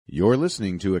You're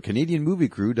listening to a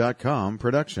CanadianMovieCrew.com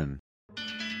production.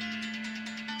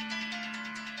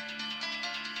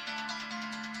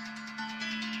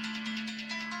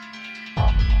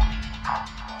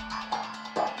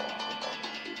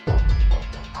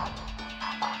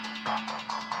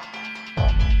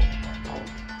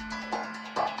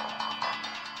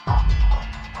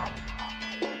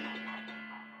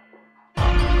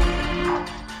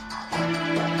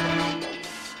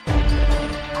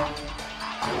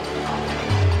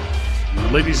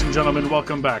 Ladies and gentlemen,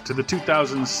 welcome back to the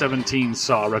 2017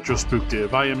 Saw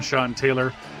Retrospective. I am Sean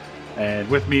Taylor, and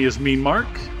with me is Mean Mark.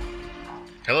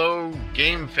 Hello,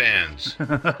 game fans.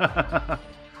 Let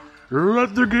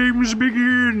the games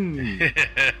begin!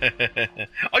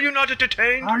 Are you not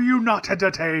entertained? Are you not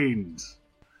entertained?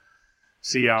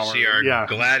 See our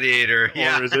gladiator.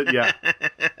 Or is it? Yeah.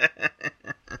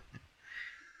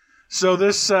 So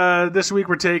this week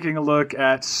we're taking a look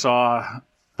at Saw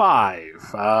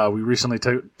 5. We recently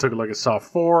took a look at Saw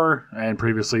 4 and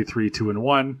previously 3, 2, and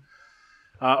 1.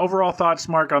 Overall thoughts,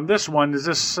 Mark, on this one?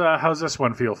 How's this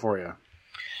one feel for you?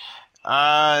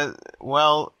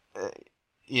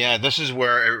 Yeah, this is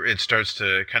where it starts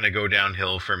to kind of go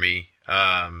downhill for me.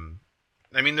 I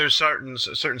mean, there's certain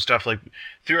stuff, like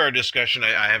through our discussion,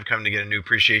 I have come to get a new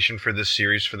appreciation for this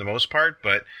series for the most part,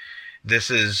 but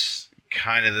this is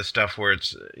kind of the stuff where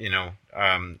it's,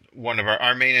 one of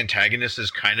our main antagonists is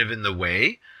kind of in the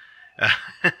way.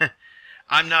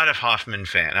 I'm not a Hoffman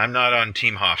fan. I'm not on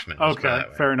Team Hoffman. Okay,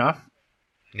 fair enough.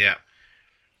 Yeah.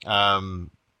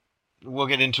 We'll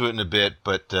get into it in a bit,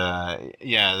 but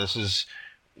this is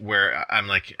where I'm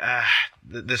like,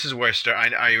 this is where I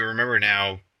start. I remember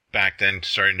now, back then,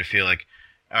 starting to feel like,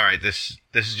 all right, this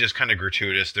is just kind of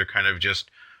gratuitous. They're kind of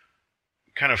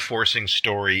forcing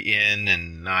story in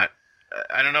and not.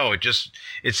 I don't know.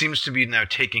 It seems to be now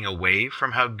taking away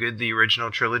from how good the original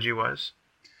trilogy was.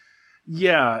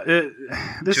 Yeah,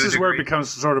 this is where it becomes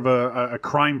sort of a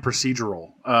crime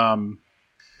procedural.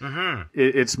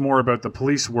 It's more about the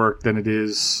police work than it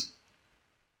is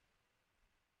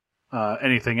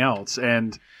anything else.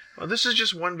 And this is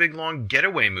just one big long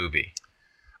getaway movie.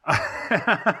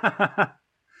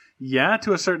 Yeah,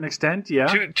 to a certain extent. Yeah,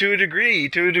 to a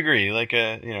degree, like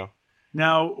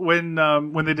Now, when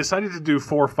they decided to do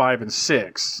 4, 5, and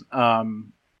 6,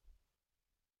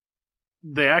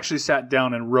 they actually sat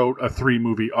down and wrote a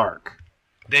 3-movie arc.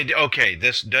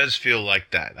 This does feel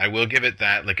like that. I will give it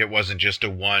that. Like, it wasn't just a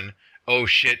one, oh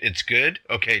shit, it's good.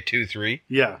 Okay, 2, 3.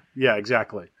 Yeah,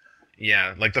 exactly.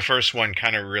 Yeah, like the first one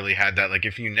kind of really had that. Like,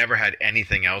 if you never had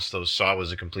anything else, though, Saw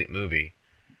was a complete movie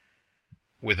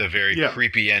with a very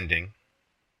creepy ending.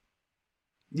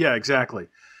 Yeah, exactly.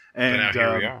 And but now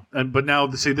here we are. But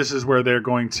now, see, this is where they're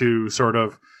going to sort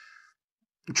of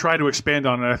try to expand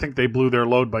on it. I think they blew their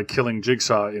load by killing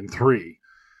Jigsaw in 3.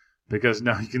 Because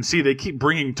now you can see they keep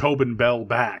bringing Tobin Bell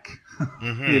back.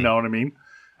 Mm-hmm. You know what I mean?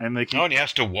 And they keep... and he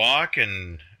has to walk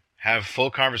and have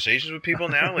full conversations with people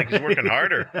now? Like, he's working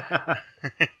harder.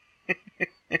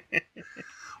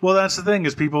 Well, that's the thing,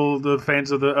 is the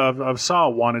fans of Saw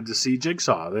wanted to see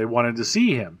Jigsaw. They wanted to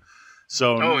see him.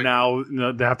 So now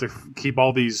they have to keep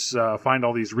all these, find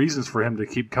all these reasons for him to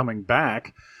keep coming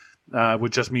back,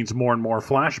 which just means more and more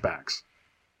flashbacks.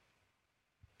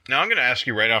 Now, I'm going to ask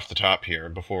you right off the top here,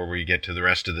 before we get to the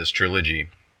rest of this trilogy,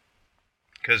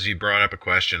 because you brought up a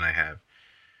question I have.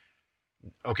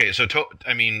 Okay, so,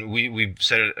 we've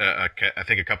said it, I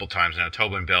think, a couple times now.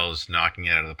 Tobin Bell is knocking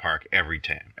it out of the park every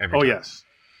time. Yes.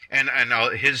 And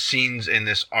his scenes in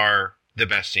this are the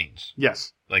best scenes.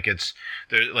 Yes. Like,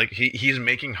 he's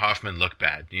making Hoffman look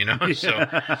bad, So,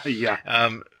 yeah.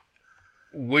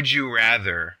 Would you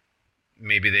rather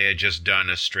maybe they had just done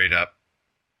a straight up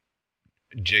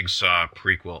Jigsaw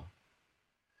prequel?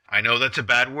 I know that's a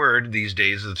bad word these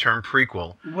days, the term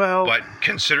prequel. Well, but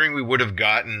considering we would have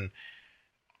gotten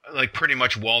like pretty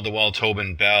much wall-to-wall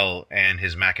Tobin Bell and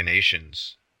his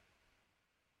machinations.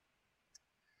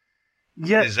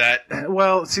 Yeah. Is that...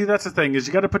 Well, see, that's the thing, is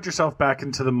you got to put yourself back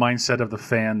into the mindset of the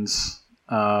fans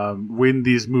when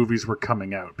these movies were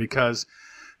coming out. Because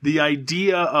the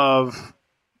idea of...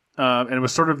 and it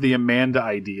was sort of the Amanda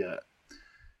idea.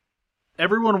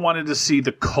 Everyone wanted to see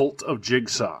the cult of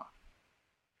Jigsaw.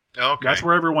 Okay. That's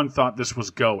where everyone thought this was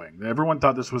going. Everyone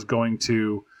thought this was going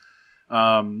to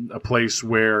a place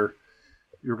where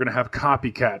you were going to have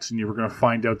copycats and you were going to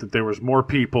find out that there was more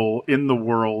people in the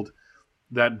world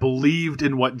that believed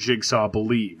in what Jigsaw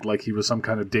believed. Like he was some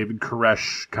kind of David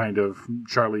Koresh kind of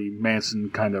Charlie Manson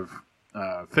kind of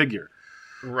figure.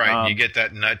 Right. You get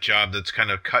that nut job that's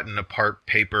kind of cutting apart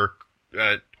paper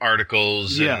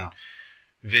articles and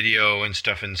video and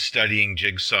stuff and studying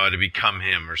Jigsaw to become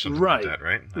him or something like that,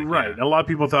 right? Like, Right. yeah. A lot of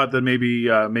people thought that maybe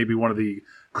one of the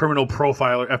criminal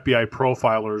FBI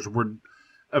profilers would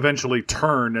eventually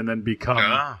turn and then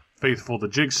become faithful to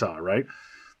Jigsaw, right?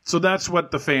 So that's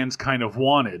what the fans kind of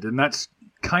wanted, and that's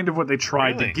kind of what they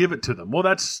tried to give it to them. Well,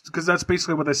 that's because that's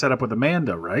basically what they set up with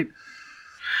Amanda, right?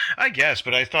 I guess,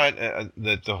 but I thought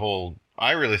that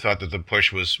I really thought that the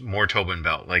push was more Tobin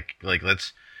Bell, like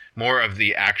let's more of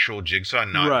the actual Jigsaw,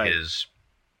 not his,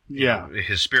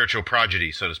 his spiritual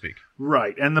prodigy, so to speak.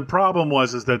 Right, and the problem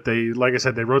is that they, like I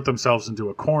said, they wrote themselves into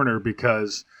a corner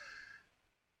because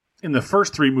in the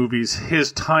first 3 movies,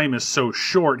 his time is so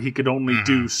short, he could only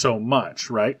do so much,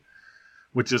 right?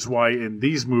 Which is why in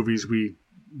these movies we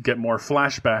get more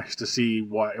flashbacks to see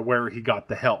where he got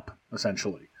the help,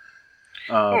 essentially.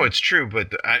 It's true,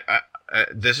 but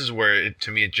this is where,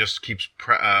 to me, it just keeps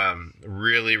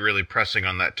really, really pressing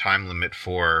on that time limit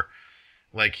for,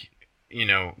 like,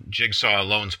 Jigsaw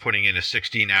alone's putting in a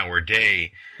 16-hour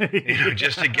day,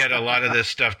 just to get a lot of this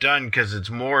stuff done, because it's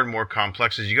more and more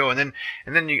complex as you go. And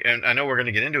I know we're going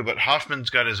to get into it, but Hoffman's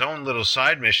got his own little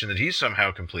side mission that he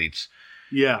somehow completes.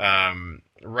 Yeah.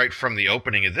 Right from the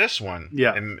opening of this one.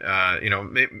 Yeah. And, I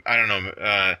don't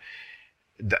know.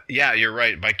 Yeah, you're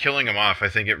right. By killing him off, I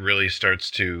think it really starts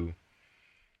to,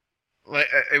 like,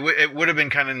 it would have been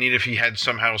kind of neat if he had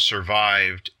somehow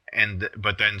survived,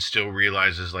 but then still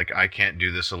realizes, like, I can't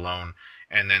do this alone,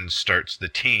 and then starts the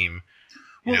team.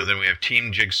 Then we have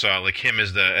Team Jigsaw, like him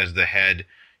as the head.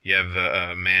 You have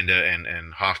Amanda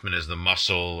and Hoffman as the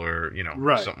muscle, or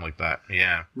something like that.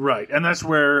 Yeah, right. And that's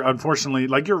where, unfortunately,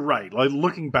 like, you're right. Like,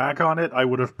 looking back on it, I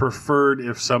would have preferred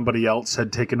if somebody else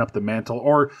had taken up the mantle,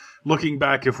 or looking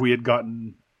back if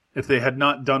they had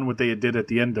not done what they did at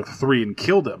the end of 3 and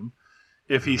killed him.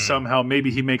 If he somehow,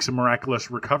 maybe he makes a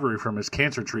miraculous recovery from his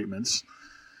cancer treatments.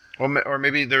 Well, or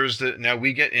maybe now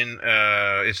we get in,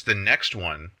 it's the next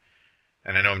one.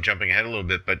 And I know I'm jumping ahead a little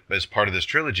bit, but as part of this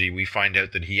trilogy, we find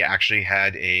out that he actually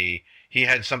had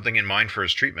something in mind for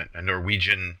his treatment, a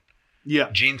Norwegian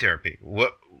gene therapy.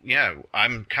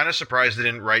 I'm kind of surprised they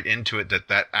didn't write into it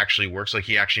that actually works. Like,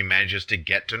 he actually manages to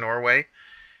get to Norway,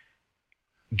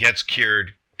 gets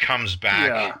cured, comes back.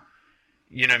 Yeah.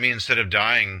 You know what I mean? Instead of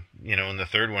dying, in the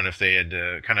third one, if they had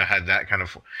kind of had that kind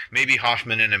of, maybe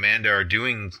Hoffman and Amanda are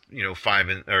doing,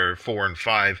 4 and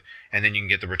 5, and then you can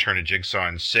get the return of Jigsaw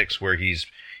in 6, where he's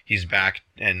back,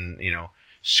 and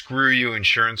screw you,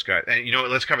 insurance guy. And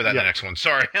let's cover that in the next one.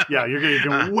 Sorry. Yeah, you're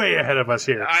going way ahead of us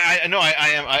here. I know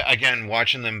I am. Again,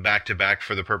 watching them back to back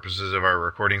for the purposes of our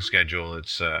recording schedule,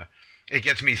 it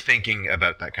gets me thinking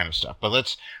about that kind of stuff. But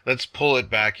let's pull it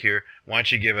back here. Why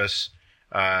don't you give us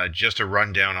just a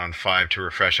rundown on 5 to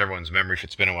refresh everyone's memory if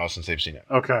it's been a while since they've seen it.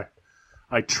 Okay.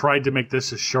 I tried to make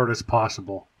this as short as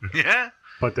possible. Yeah?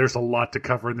 But there's a lot to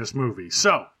cover in this movie.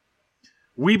 So,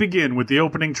 we begin with the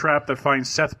opening trap that finds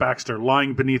Seth Baxter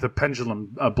lying beneath a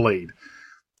pendulum blade.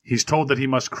 He's told that he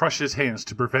must crush his hands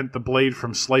to prevent the blade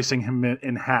from slicing him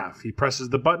in half. He presses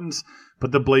the buttons,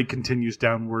 but the blade continues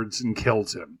downwards and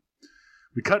kills him.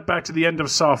 We cut back to the end of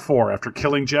Saw 4. After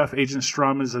killing Jeff, Agent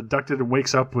Strom is abducted and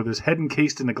wakes up with his head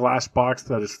encased in a glass box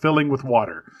that is filling with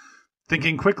water.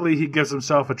 Thinking quickly, he gives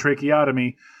himself a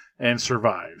tracheotomy and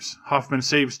survives. Hoffman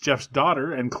saves Jeff's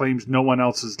daughter and claims no one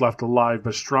else is left alive,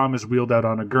 but Strom is wheeled out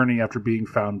on a gurney after being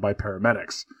found by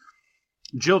paramedics.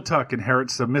 Jill Tuck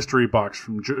inherits the mystery box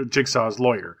from Jigsaw's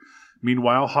lawyer.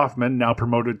 Meanwhile, Hoffman, now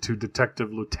promoted to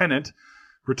detective lieutenant,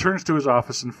 returns to his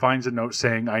office and finds a note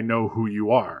saying, "I know who you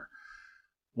are."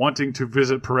 Wanting to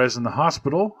visit Perez in the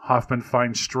hospital, Hoffman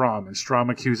finds Strom, and Strom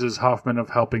accuses Hoffman of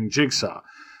helping Jigsaw.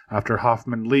 After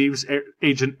Hoffman leaves,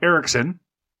 Agent Erickson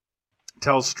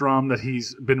tells Strom that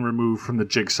he's been removed from the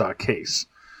Jigsaw case.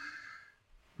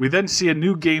 We then see a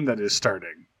new game that is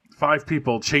starting. 5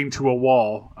 people chained to a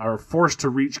wall are forced to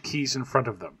reach keys in front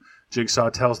of them. Jigsaw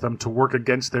tells them to work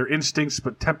against their instincts,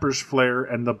 but tempers flare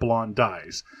and the blonde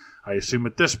dies. I assume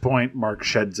at this point, Mark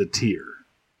sheds a tear.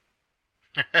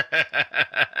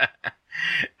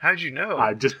 How'd you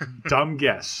know? Just dumb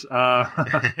guess.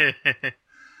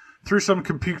 Through some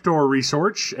computer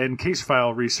research and case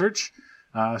file research,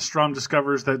 Strom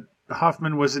discovers that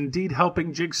Hoffman was indeed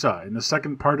helping Jigsaw. In the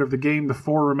second part of the game, the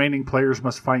 4 remaining players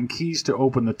must find keys to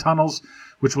open the tunnels,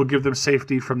 which will give them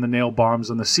safety from the nail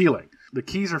bombs on the ceiling. The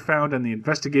keys are found, and the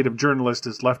investigative journalist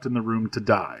is left in the room to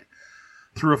die.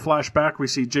 Through a flashback, we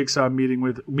see Jigsaw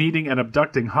meeting and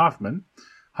abducting Hoffman.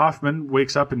 Hoffman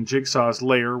wakes up in Jigsaw's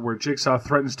lair, where Jigsaw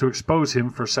threatens to expose him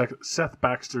for Seth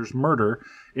Baxter's murder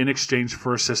in exchange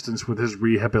for assistance with his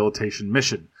rehabilitation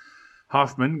mission.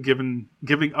 Hoffman,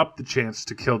 giving up the chance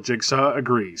to kill Jigsaw,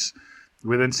 agrees.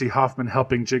 We then see Hoffman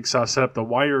helping Jigsaw set up the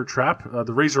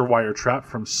razor wire trap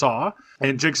from Saw,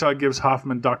 and Jigsaw gives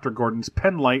Hoffman Dr. Gordon's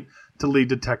pen light to lead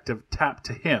Detective Tapp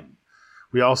to him.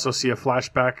 We also see a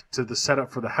flashback to the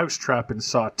setup for the house trap in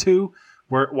Saw 2,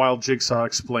 while Jigsaw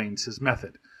explains his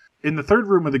method. In the third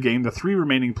room of the game, the 3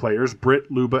 remaining players, Britt,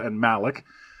 Luba, and Malik,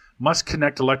 must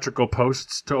connect electrical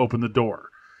posts to open the door.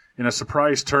 In a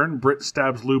surprise turn, Britt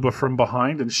stabs Luba from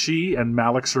behind, and she and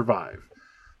Malik survive.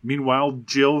 Meanwhile,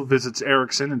 Jill visits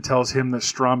Erickson and tells him that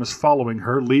Strom is following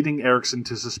her, leading Erickson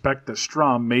to suspect that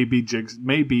Strom may be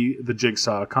the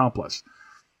Jigsaw accomplice.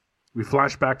 We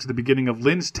flash back to the beginning of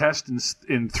Lynn's test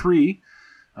in 3,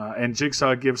 and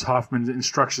Jigsaw gives Hoffman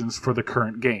instructions for the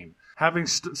current game. Having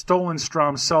stolen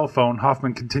Strom's cell phone,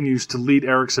 Hoffman continues to lead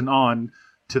Erickson on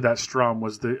to that Strom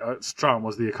was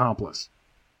the accomplice.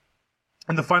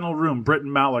 In the final room, Britt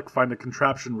and Malik find a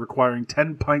contraption requiring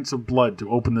 10 pints of blood to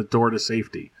open the door to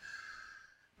safety.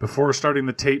 Before starting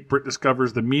the tape, Britt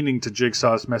discovers the meaning to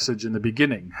Jigsaw's message in the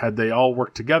beginning. Had they all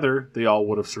worked together, they all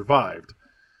would have survived.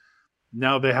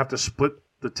 Now they have to split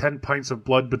the 10 pints of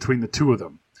blood between the 2 of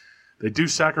them. They do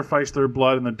sacrifice their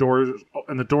blood, and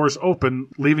the doors open,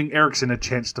 leaving Erickson a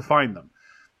chance to find them.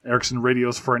 Erickson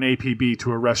radios for an APB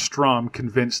to arrest Strom,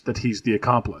 convinced that he's the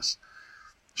accomplice.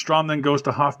 Strom then goes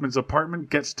to Hoffman's apartment,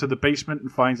 gets to the basement,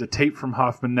 and finds a tape from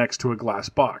Hoffman next to a glass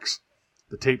box.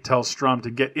 The tape tells Strom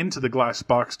to get into the glass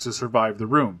box to survive the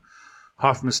room.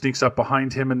 Hoffman sneaks up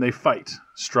behind him and they fight.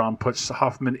 Strom puts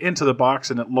Hoffman into the box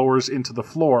and it lowers into the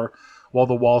floor while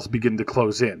the walls begin to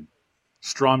close in.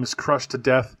 Strom is crushed to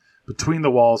death between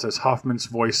the walls as Hoffman's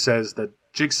voice says that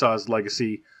Jigsaw's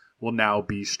legacy will now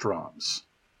be Strom's.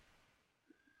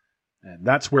 And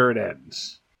that's where it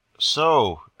ends.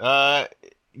 So,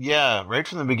 yeah, right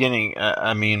from the beginning,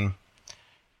 I mean,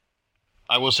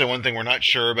 I will say one thing, we're not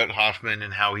sure about Hoffman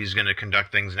and how he's going to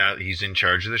conduct things now that he's in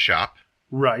charge of the shop.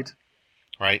 Right.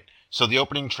 Right. So the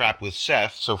opening trap with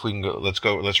Seth, so if we can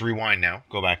let's rewind now,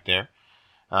 go back there.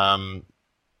 I'm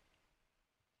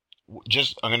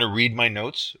going to read my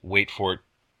notes, wait for it.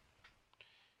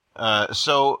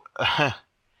 So,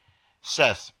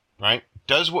 Seth, right,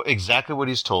 does exactly what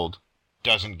he's told,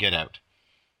 doesn't get out.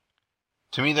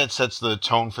 To me, that sets the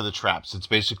tone for the traps. It's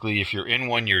basically, if you're in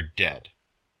one, you're dead.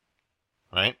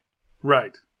 Right?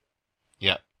 Right.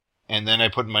 Yeah. And then I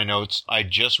put in my notes, I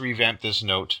just revamped this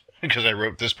note, because I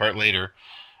wrote this part later.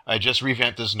 I just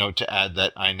revamped this note to add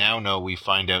that I now know we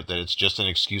find out that it's just an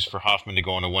excuse for Hoffman to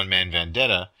go on a one-man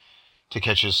vendetta to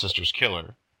catch his sister's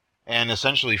killer, and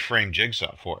essentially frame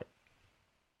Jigsaw for it.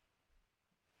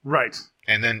 Right.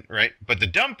 And then, right? But the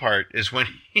dumb part is when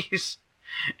he's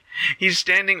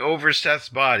standing over Seth's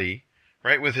body,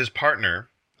 right, with his partner,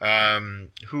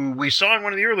 who we saw in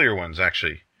one of the earlier ones,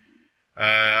 actually.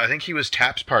 I think he was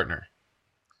Tapp's partner.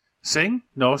 Singh?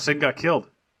 No, Singh got killed.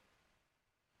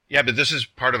 Yeah, but this is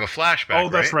part of a flashback, Oh,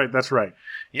 that's right, that's right.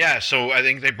 Yeah, so I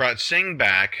think they brought Singh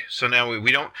back, so now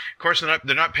we don't... Of course,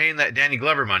 they're not paying that Danny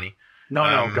Glover money.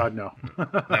 No, God, no.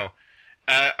 No.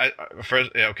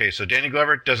 Okay, so Danny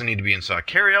Glover doesn't need to be in Saw.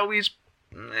 Cary Elwes,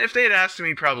 if they had asked him,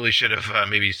 he probably should have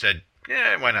maybe said,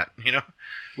 yeah, why not, you know?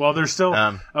 Well, there's still...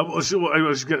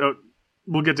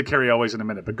 we'll get to Cary Elwes in a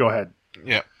minute, but go ahead.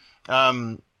 Yeah.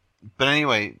 But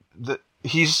anyway,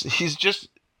 he's just...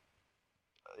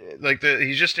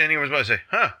 he's just standing over his body and say,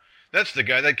 huh, that's the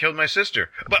guy that killed my sister.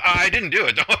 But I didn't do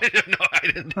it. No, I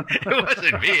didn't. It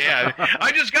wasn't me.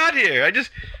 I just got here.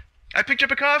 I picked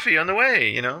up a coffee on the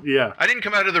way, you know? Yeah. I didn't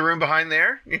come out of the room behind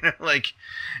there, you know, like,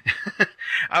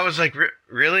 I was like,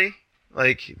 really?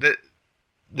 Like,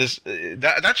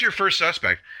 that's your first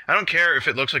suspect. I don't care if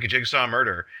it looks like a Jigsaw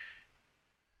murder.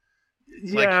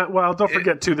 Yeah, well, don't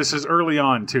forget, too, this is early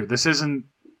on, too. This isn't,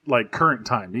 like, current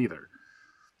time, either.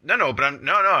 No, but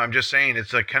I'm just saying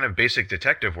it's like kind of basic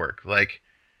detective work. Like,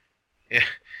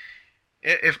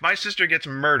 if my sister gets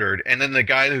murdered and then the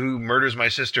guy who murders my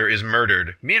sister is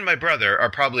murdered, me and my brother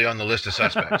are probably on the list of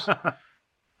suspects.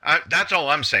 That's all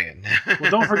I'm saying.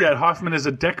 Well, don't forget, Hoffman is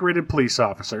a decorated police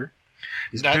officer.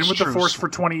 He's been with the force for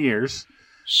 20 years.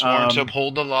 Sworn to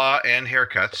uphold the law and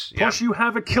haircuts. Plus, you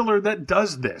have a killer that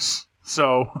does this.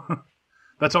 So,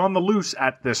 that's on the loose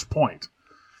at this point.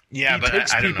 Yeah, he but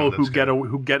takes I don't people know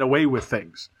who get away with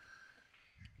things.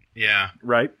 Yeah,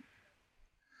 right.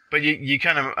 But you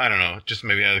kind of, I don't know, just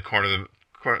maybe out of the corner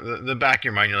of the back of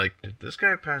your mind, you're like, did this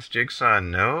guy pass Jigsaw a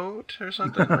note or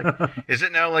something? Like, is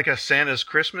it now like a Santa's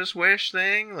Christmas wish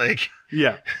thing? Like,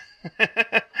 yeah.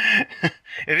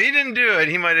 If he didn't do it,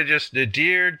 he might have just,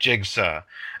 dear Jigsaw,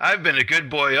 I've been a good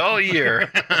boy all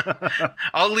year.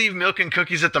 I'll leave milk and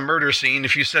cookies at the murder scene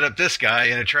if you set up this guy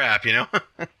in a trap, you know?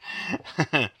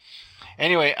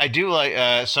 Anyway, I do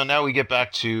like. So now we get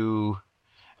back to.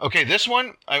 Okay, this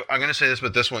one. I'm going to say this,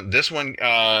 but this one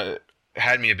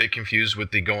had me a bit confused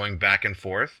with the going back and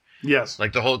forth. Yes.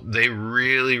 Like the whole, they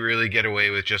really, really get away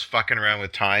with just fucking around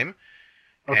with time.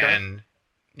 Okay. And,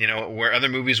 you know, where other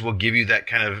movies will give you that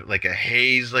kind of like a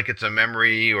haze, like it's a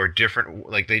memory or different,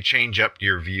 like they change up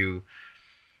your view.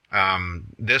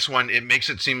 This one, it makes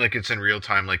it seem like it's in real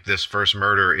time. Like this first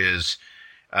murder is,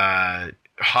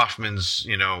 Hoffman's,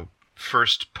 you know,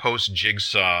 first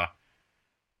post-Jigsaw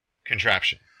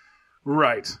contraption.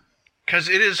 Right. Because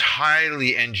it is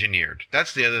highly engineered.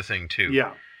 That's the other thing, too.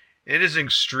 Yeah. It is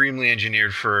extremely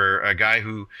engineered for a guy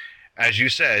who, as you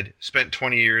said, spent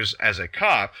 20 years as a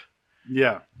cop.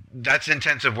 Yeah. That's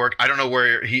intensive work. I don't know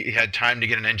where he had time to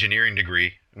get an engineering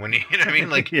degree. When he, you know what I mean?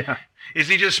 Like, yeah. Is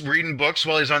he just reading books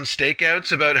while he's on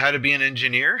stakeouts about how to be an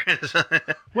engineer?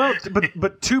 Well,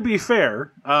 but to be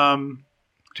fair,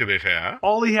 To be fair.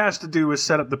 all he has to do is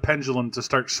set up the pendulum to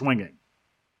start swinging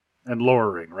and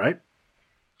lowering, right?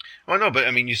 Well, no, but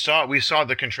I mean, we saw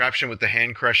the contraption with the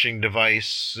hand crushing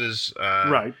devices.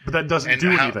 Right, but that doesn't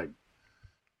do anything.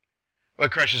 Well,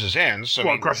 it crushes his hands.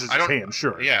 Well, it crushes his hands,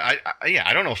 sure. Yeah,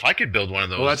 I don't know if I could build one of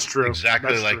those. Well, that's true.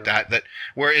 Exactly That's like true. that. That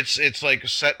where it's like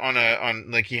set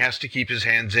on like he has to keep his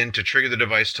hands in to trigger the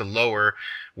device to lower,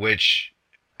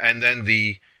 and then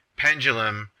the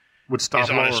pendulum Would stop is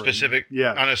on lowering. a specific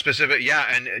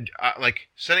and like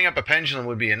setting up a pendulum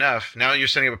would be enough. Now you're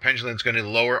setting up a pendulum that's going to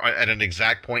lower at an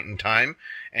exact point in time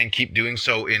and keep doing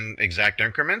so in exact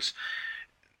increments.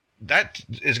 That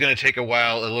is going to take a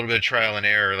while, a little bit of trial and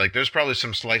error. Like there's probably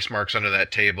some slice marks under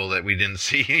that table that we didn't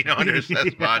see, you know, under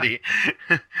Seth's body,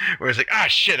 where it's like,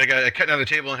 shit, I cut another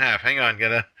table in half. Hang on,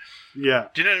 gotta. Yeah.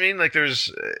 Do you know what I mean? Like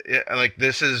there's like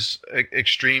this is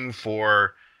extreme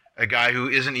for a guy who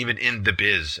isn't even in the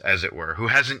biz, as it were, who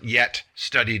hasn't yet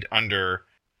studied under.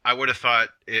 I would have thought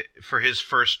for his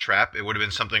first trap, it would have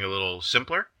been something a little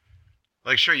simpler.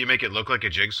 Like, sure, you make it look like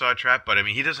a jigsaw trap, but I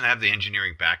mean, he doesn't have the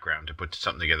engineering background to put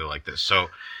something together like this. So,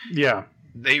 Yeah.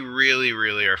 they really,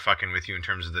 really are fucking with you in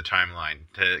terms of the timeline,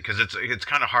 because it's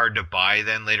kind of hard to buy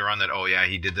then later on that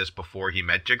he did this before he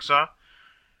met Jigsaw.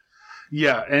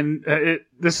 Yeah, and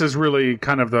this is really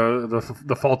kind of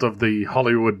the fault of the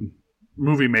Hollywood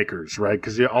movie makers, right?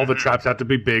 Because all the traps have to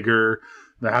be bigger,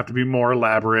 they have to be more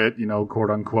elaborate, you know,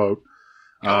 quote unquote.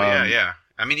 Yeah.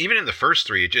 I mean, even in the first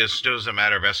three, it just was a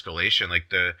matter of escalation. Like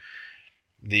the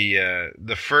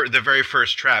very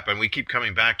first trap, and we keep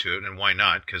coming back to it, and why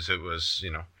not? Because it was,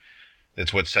 you know,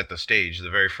 that's what set the stage. The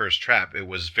very first trap, it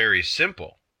was very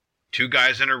simple. Two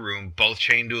guys in a room, both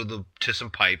chained to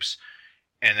some pipes,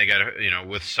 and they got to, you know,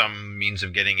 with some means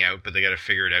of getting out, but they got to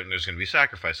figure it out, and there's going to be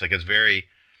sacrifice. Like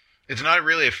it's not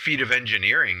really a feat of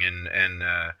engineering, and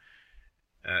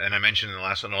I mentioned in the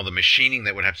last one all the machining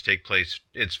that would have to take place.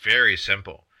 It's very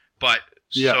simple, but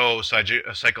so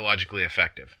psychologically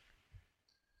effective.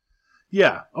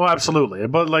 Yeah. Oh, absolutely.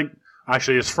 But like,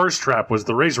 actually, his first trap was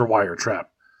the razor wire trap.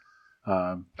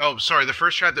 Sorry. The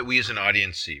first trap that we as an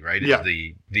audience see, right,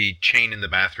 is the chain in the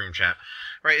bathroom trap,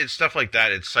 right? It's stuff like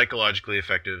that. It's psychologically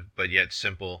effective, but yet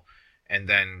simple, and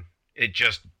then it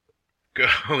just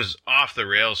goes off the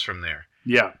rails from there.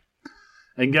 Yeah.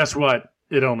 And guess what?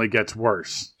 It only gets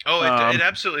worse. Oh, it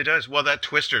absolutely does. Well, that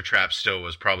twister trap still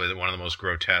was probably one of the most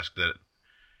grotesque that.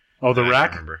 Oh, the that I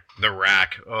rack? can remember. The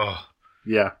rack. Oh.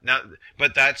 Yeah. Now,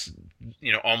 but that's,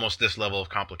 you know, almost this level of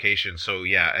complication. So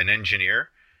yeah, an engineer,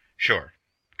 sure,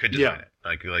 could design it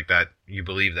like that. You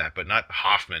believe that, but not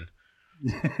Hoffman.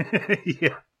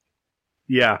 Yeah.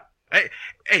 Yeah.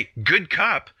 Hey, good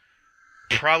cop.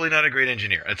 Probably not a great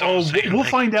engineer. That's all I'm saying. We'll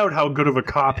find out how good of a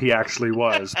cop he actually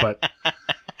was, but.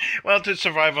 Well, to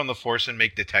survive on the force and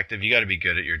make detective, you got to be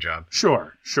good at your job.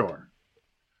 Sure.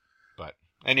 But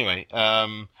anyway,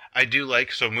 I do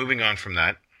like, so moving on from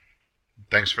that,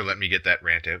 thanks for letting me get that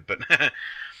rant out, but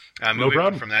moving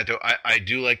on from that, though, I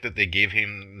do like that they gave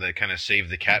him the kind of save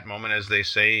the cat moment, as they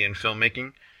say in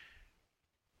filmmaking,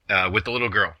 with the little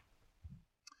girl.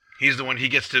 He's the one, he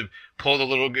gets to pull the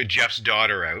little Jeff's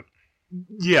daughter out.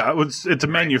 Yeah, it's a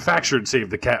manufactured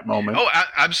save the cat moment. Oh,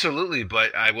 absolutely.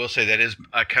 But I will say that is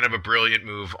a kind of a brilliant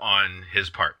move on his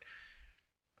part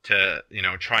to, you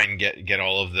know, try and get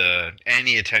all of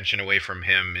any attention away from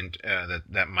him, and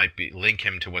that might link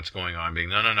him to what's going on. Being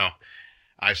no,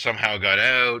 I somehow got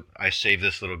out. I saved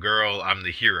this little girl. I'm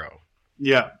the hero.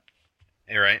 Yeah.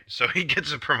 All right. So he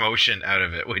gets a promotion out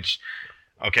of it, which,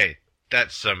 okay,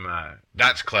 that's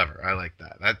clever. I like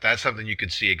that. That's something you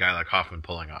could see a guy like Hoffman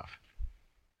pulling off.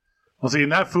 Well, see,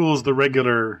 and that fools the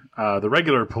regular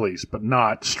police, but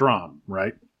not Strom,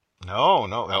 right? No,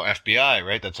 FBI,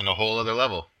 right? That's on a whole other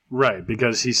level. Right,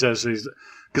 because he says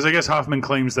because I guess Hoffman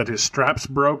claims that his straps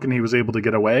broke and he was able to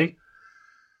get away.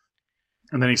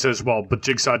 And then he says, well, but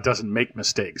Jigsaw doesn't make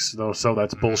mistakes, though, so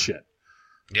that's bullshit.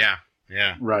 Yeah.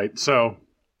 Right, so...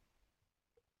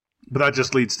 But that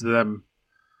just leads to them...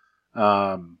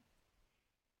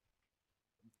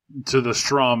 to the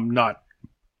Strom not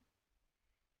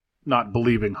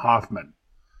believing Hoffman.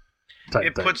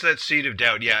 It puts that seed of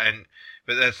doubt,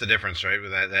 but that's the difference, right?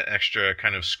 With that extra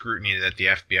kind of scrutiny that the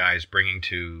FBI is bringing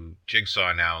to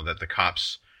Jigsaw now that the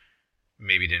cops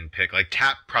maybe didn't pick. Like,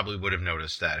 Tapp probably would have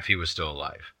noticed that if he was still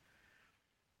alive.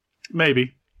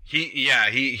 Maybe. He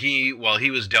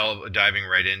was diving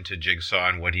right into Jigsaw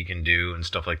and what he can do and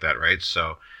stuff like that, right?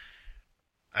 So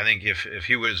I think if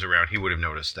he was around, he would have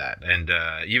noticed that. And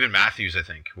even Matthews, I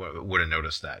think, would have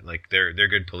noticed that. Like, they're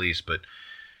good police, but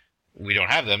we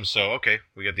don't have them, so okay,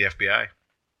 we got the FBI.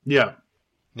 Yeah.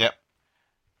 Yep.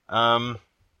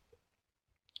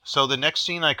 So the next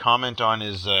scene I comment on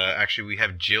is actually we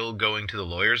have Jill going to the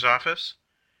lawyer's office.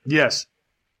 Yes.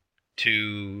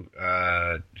 To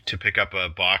pick up a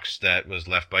box that was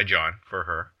left by John for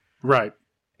her. Right.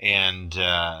 And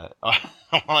all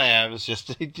I have is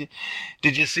just,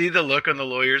 did you see the look on the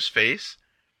lawyer's face?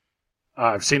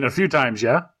 I've seen it a few times,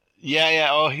 yeah. Yeah.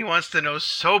 Oh, he wants to know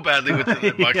so badly what's in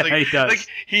the box. Yeah, he does. Like,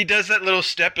 he does that little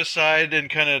step aside and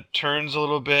kind of turns a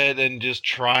little bit and just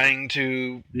trying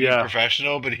to be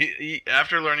professional. But he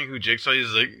after learning who Jigsaw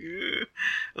is,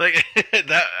 like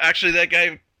that. Actually, that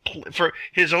guy, for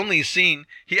his only scene,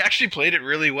 he actually played it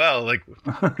really well. Like,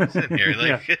 what's in here?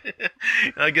 Like,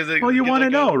 like well, you want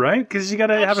to know, right? Because you got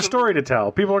to have a story to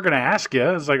tell. People are going to ask you.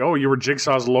 It's like, oh, you were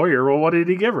Jigsaw's lawyer. Well, what did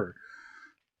he give her?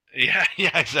 Yeah,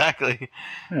 exactly.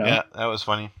 Yeah, that was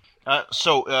funny.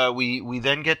 So we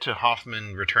then get to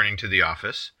Hoffman returning to the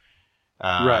office.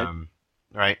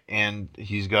 Right, and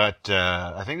he's got,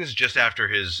 I think this is just after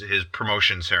his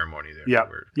promotion ceremony there.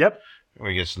 Yep. Where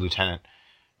he gets lieutenant.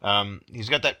 He's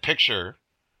got that picture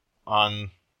on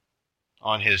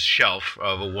his shelf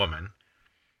of a woman.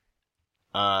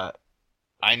 I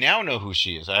now know who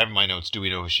she is. I have in my notes, do we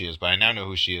know who she is? But I now know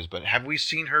who she is. But have we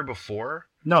seen her before?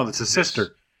 No, that's a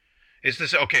sister. Is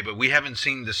this okay? But we haven't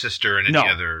seen the sister in any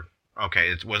other. Okay,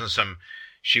 it wasn't some.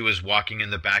 She was walking in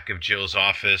the back of Jill's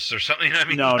office or something. I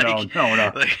mean, no.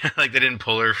 Like they didn't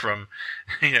pull her from.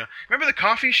 Remember the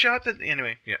coffee shop that.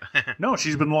 Anyway, yeah. No,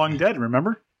 she's been long dead.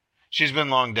 Remember? She's been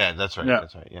long dead. That's right. Yeah.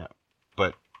 That's right. Yeah.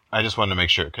 But I just wanted to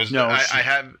make sure because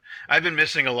I've been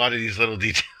missing a lot of these little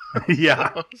details.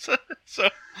 Yeah. So.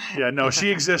 Yeah. No,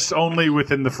 she exists only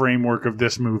within the framework of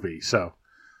this movie. So.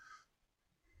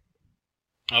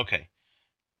 Okay.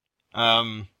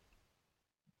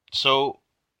 So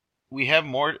we have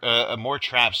more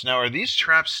traps. Now, are these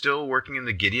traps still working in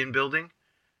the Gideon building?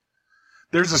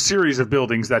 There's a series of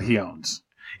buildings that he owns.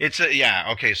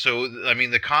 Okay. So, I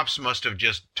mean, the cops must have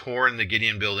just torn the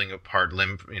Gideon building apart,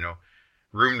 room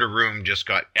to room, just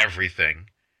got everything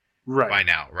right by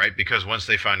now, right? Because once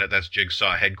they found out that's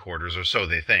Jigsaw headquarters, or so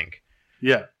they think.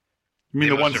 Yeah. You mean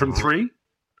the one from 3?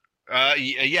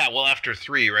 Yeah. Well, after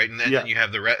 3, right, and then you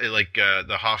have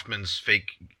the Hoffman's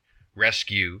fake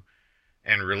rescue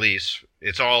and release.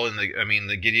 It's all in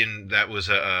the Gideon. That was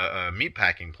a meat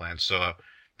packing plant, so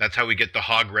that's how we get the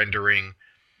hog rendering.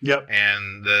 Yep.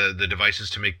 And the devices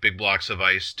to make big blocks of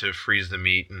ice to freeze the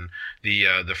meat, and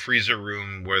the freezer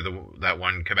room where that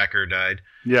one Quebecer died.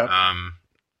 Yeah.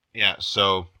 Yeah.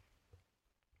 So,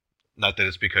 not that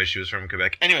it's because she was from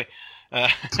Quebec. Anyway.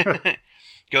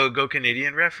 Go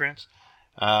Canadian reference.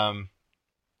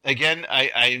 Again,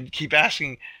 I keep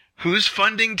asking, who's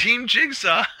funding Team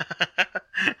Jigsaw?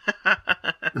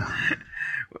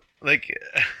 Like,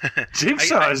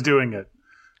 Jigsaw is doing it.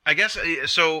 I guess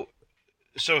so.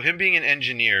 So him being an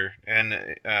engineer, and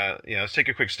let's take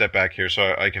a quick step back here,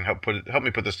 so I can help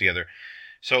me put this together.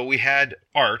 So we had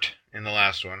Art in the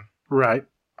last one, right?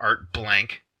 Art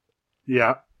Blank.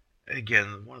 Yeah.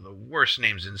 Again, one of the worst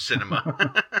names in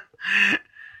cinema.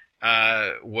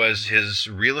 Was his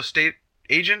real estate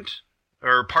agent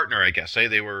or partner, I guess.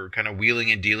 They were kind of wheeling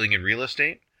and dealing in real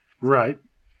estate. Right.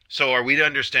 So are we to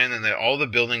understand then that all the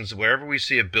buildings, wherever we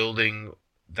see a building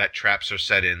that traps are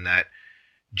set in, that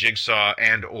Jigsaw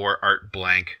and or Art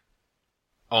Blank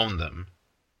own them?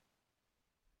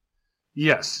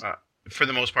 Yes. For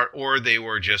the most part, or they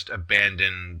were just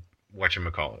abandoned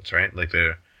whatchamacallits, right? Like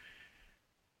they're...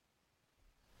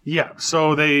 Yeah,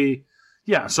 so any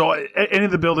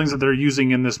of the buildings that they're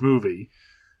using in this movie,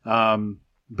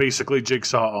 basically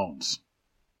Jigsaw owns.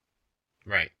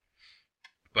 Right.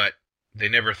 But they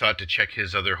never thought to check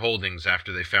his other holdings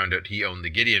after they found out he owned the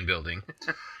Gideon building.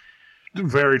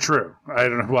 Very true. I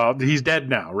don't know. Well, he's dead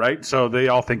now, right? So they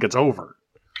all think it's over.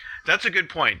 That's a good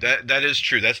point. That is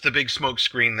true. That's the big smoke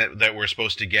screen that we're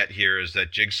supposed to get here, is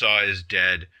that Jigsaw is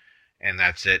dead, and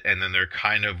that's it. And then they're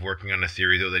kind of working on a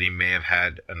theory, though, that he may have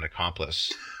had an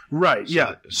accomplice. Right,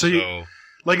 yeah. So you,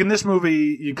 like in this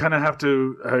movie, you kind of have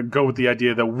to go with the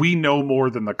idea that we know more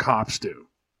than the cops do.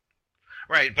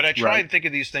 Right, but I try and think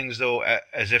of these things, though,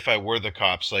 as if I were the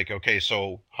cops. Like, okay,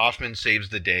 so Hoffman saves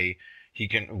the day.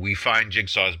 We find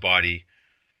Jigsaw's body.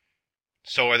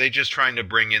 So are they just trying to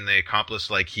bring in the accomplice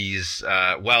like he's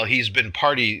been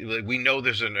party? We know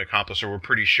there's an accomplice, or we're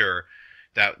pretty sure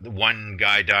that the one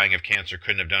guy dying of cancer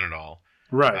couldn't have done it all.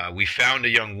 Right. We found a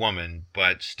young woman,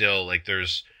 but still, like,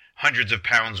 there's hundreds of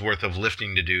pounds worth of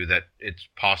lifting to do that it's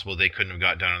possible they couldn't have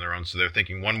got done on their own. So they're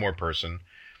thinking one more person.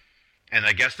 And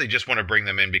I guess they just want to bring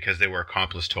them in because they were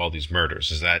accomplice to all these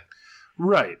murders. Is that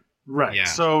right? Yeah.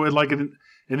 So, like in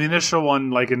the initial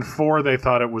one, like in 4, they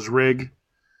thought it was Rigg,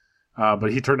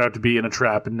 but he turned out to be in a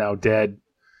trap and now dead.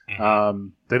 Mm-hmm.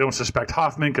 They don't suspect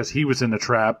Hoffman because he was in the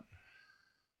trap,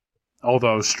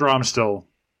 although Strahm still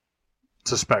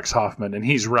suspects Hoffman, and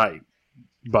he's right.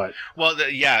 But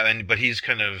but he's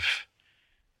kind of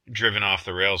driven off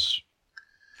the rails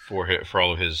for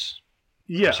all of his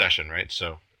obsession, right?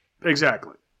 So.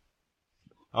 Exactly.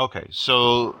 Okay,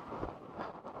 so,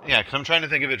 yeah, because I'm trying to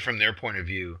think of it from their point of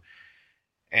view,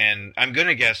 and I'm going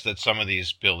to guess that some of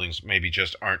these buildings maybe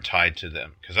just aren't tied to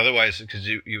them, because otherwise, because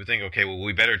you would think, okay, well,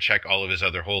 we better check all of his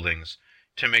other holdings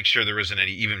to make sure there isn't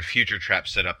any even future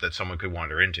traps set up that someone could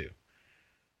wander into.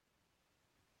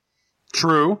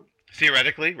 True.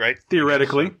 Theoretically, right?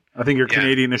 Theoretically. I think your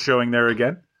Canadian is showing there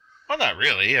again. Well, not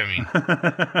really, I mean...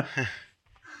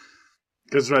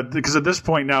 Because at this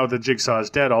point now that Jigsaw is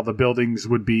dead, all the buildings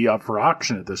would be up for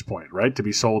auction at this point, right? To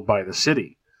be sold by the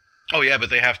city. Oh, yeah, but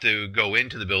they have to go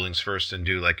into the buildings first and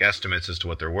do, like, estimates as to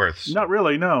what they're worth. Not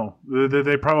really, no.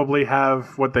 They probably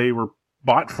have what they were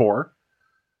bought for,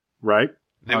 right?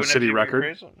 On city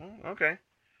record. Okay.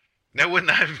 That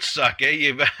wouldn't have suck,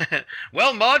 eh?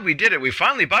 Well, Maud, we did it. We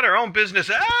finally bought our own business.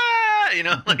 You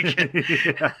know, like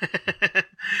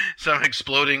some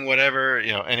exploding whatever,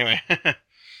 anyway.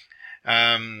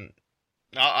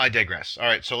 I digress. All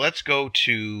right, so let's go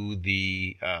to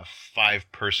the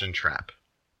 5-person trap.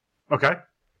 Okay.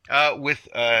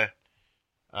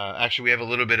 Actually, we have a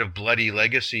little bit of bloody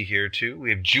legacy here too.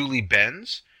 We have Julie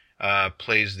Benz,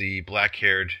 plays the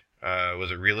black-haired,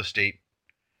 was it real estate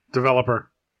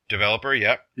developer?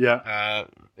 Yep.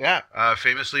 Yeah.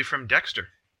 Famously from Dexter.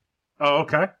 Oh,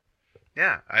 okay.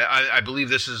 Yeah, I believe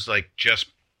this is like just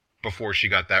before she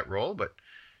got that role, but.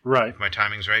 Right. If my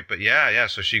timing's right, but yeah.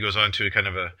 So she goes on to kind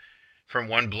of from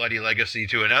one bloody legacy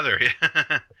to another.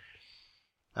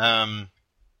 I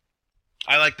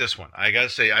like this one. I gotta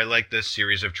say, I like this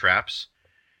series of traps.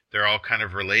 They're all kind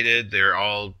of related. They're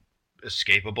all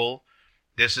escapable.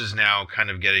 This is now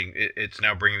kind of it's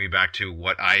now bringing me back to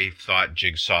what I thought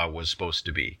Jigsaw was supposed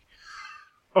to be.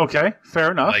 Okay,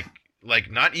 fair enough. Like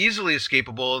not easily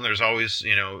escapable, and there's always,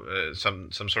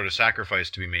 some sort of sacrifice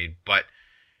to be made, but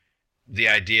the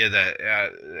idea that,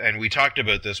 and we talked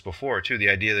about this before too, the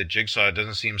idea that Jigsaw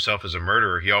doesn't see himself as a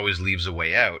murderer. He always leaves a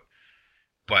way out,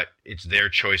 but it's their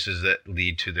choices that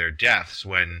lead to their deaths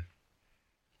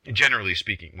generally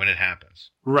speaking, when it happens.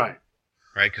 Right.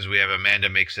 Right, because we have Amanda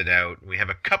makes it out. We have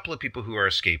a couple of people who are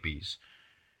escapees.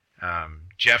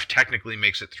 Jeff technically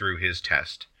makes it through his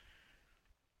test.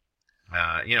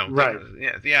 Right.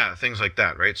 Things like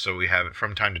that, right? So we have it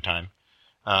from time to time.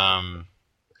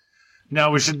 Now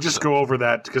we should just go over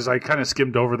that because I kind of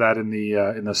skimmed over that in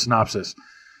the synopsis.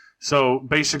 So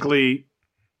basically,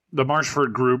 the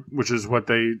Marshford Group, which is what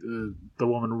the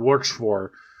woman works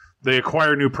for, they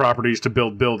acquire new properties to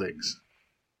build buildings.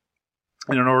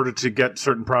 And in order to get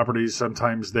certain properties,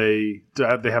 sometimes they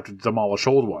have to demolish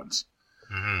old ones.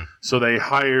 Mm-hmm. So they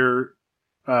hire.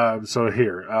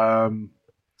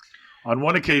 On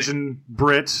one occasion,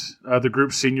 Britt, the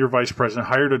group's senior vice president,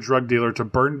 hired a drug dealer to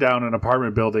burn down an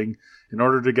apartment building in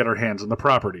order to get her hands on the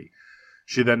property.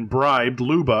 She then bribed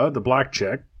Luba, the black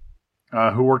chick,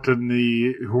 who worked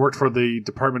for the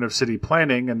Department of City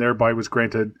Planning, and thereby was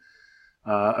granted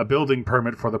a building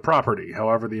permit for the property.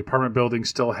 However, the apartment building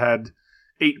still had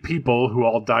 8 people who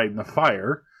all died in the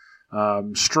fire.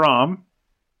 Strahm,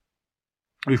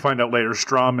 we find out later,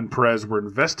 Strahm and Perez were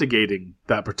investigating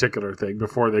that particular thing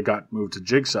before they got moved to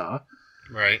Jigsaw.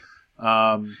 Right.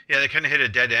 They kind of hit a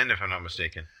dead end, if I'm not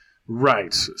mistaken.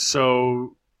 Right.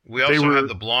 So we also have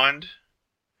the blonde.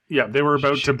 Yeah, they were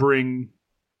about to bring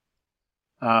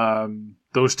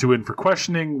those two in for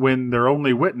questioning when their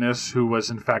only witness, who was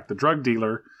in fact the drug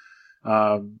dealer,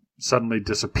 suddenly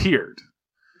disappeared.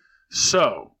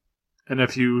 So, and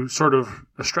if you sort of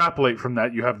extrapolate from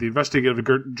that, you have the investigative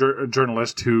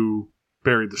journalist who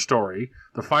buried the story,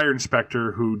 the fire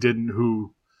inspector who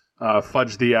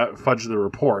fudged the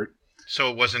report. So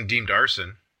it wasn't deemed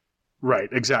arson. Right,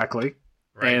 exactly.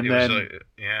 Right. And then,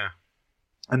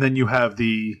 and then you have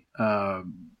the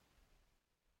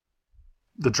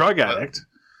drug addict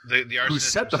the who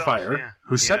set the himself, fire. yeah.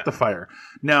 Who set the fire?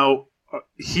 Now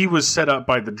he was set up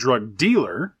by the drug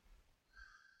dealer.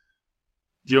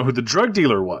 You know who the drug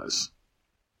dealer was?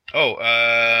 Oh,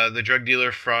 the drug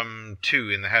dealer from 2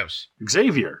 in the house.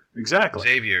 Xavier, exactly.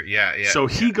 Xavier, yeah. So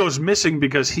he goes missing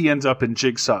because he ends up in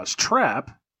Jigsaw's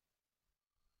trap,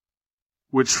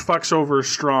 which fucks over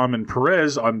Strom and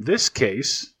Perez on this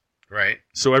case. Right.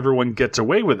 So everyone gets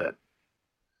away with it.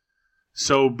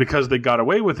 So because they got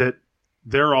away with it,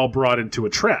 they're all brought into a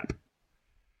trap.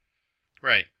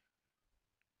 Right.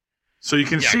 So you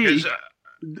can see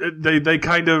they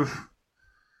kind of...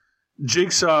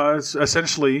 Jigsaw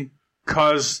essentially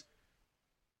caused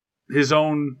his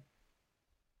own...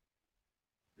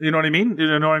 You know what I mean?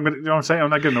 You know what I'm saying?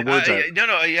 I'm not getting the words out.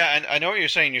 No, yeah, I know what you're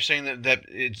saying. You're saying that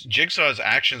it's Jigsaw's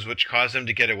actions which caused them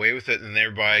to get away with it and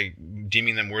thereby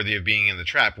deeming them worthy of being in the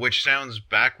trap, which sounds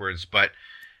backwards, but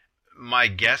my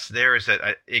guess there is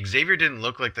that Xavier didn't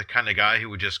look like the kind of guy who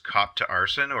would just cop to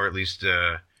arson, or at least,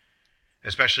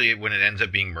 especially when it ends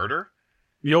up being murder.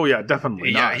 Oh, yeah,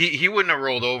 definitely not. He wouldn't have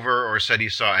rolled over or said he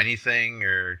saw anything,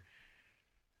 or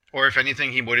if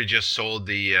anything, he would have just sold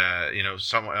the,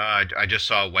 I just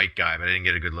saw a white guy, but I didn't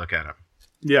get a good look at him.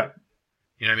 Yeah.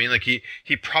 You know what I mean? Like,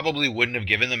 he probably wouldn't have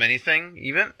given them anything,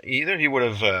 either. He would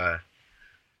have,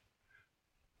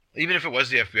 even if it was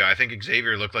the FBI, I think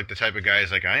Xavier looked like the type of guy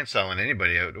who's like, I ain't selling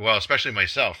anybody out. Well, especially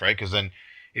myself, right? Because then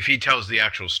if he tells the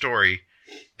actual story,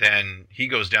 then he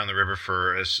goes down the river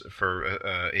for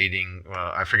aiding.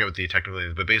 Well, I forget what the technical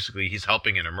is, but basically he's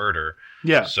helping in a murder.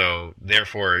 Yeah. So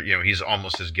therefore, he's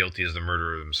almost as guilty as the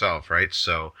murderer himself, right?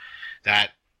 So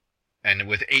that, and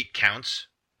with 8 counts,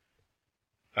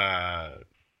 that's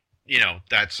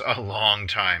a long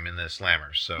time in the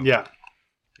slammer. So yeah.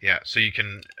 So you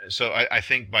can. So I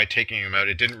think by taking him out,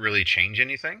 it didn't really change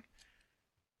anything.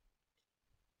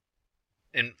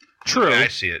 And True. The way I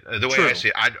see it,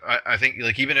 I think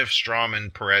like even if Strom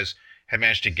and Perez had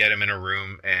managed to get him in a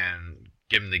room and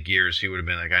give him the gears, he would have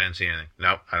been like, I didn't see anything.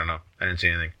 Nope, I don't know. I didn't see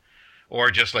anything. Or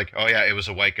just like, oh yeah, it was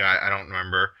a white guy. I don't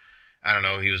remember. I don't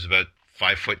know. He was about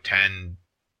 5'10",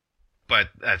 but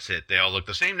that's it. They all look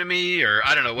the same to me, or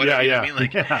I don't know what. Yeah, you know what I mean?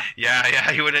 Like,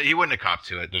 yeah. He wouldn't have copped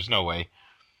to it. There's no way.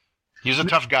 He was a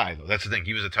tough guy, though. That's the thing.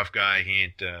 He was a tough guy. He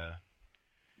ain't.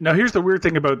 Now, here's the weird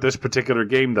thing about this particular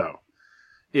game, though,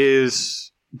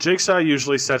 is Jigsaw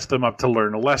usually sets them up to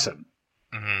learn a lesson.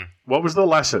 Mm-hmm. What was the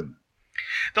lesson?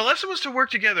 The lesson was to work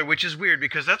together, which is weird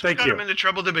because that's what got him into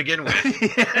trouble to begin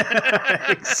with.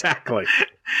 Yeah, exactly.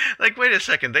 Like, wait a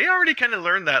second. They already kind of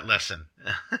learned that lesson.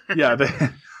 Yeah.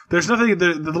 There's nothing.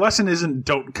 The lesson isn't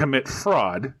don't commit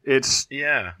fraud. It's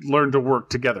learn to work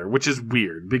together, which is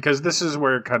weird because this is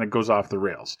where it kind of goes off the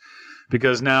rails.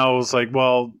 Because now it's like,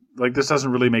 well, like this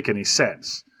doesn't really make any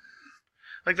sense.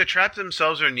 Like the traps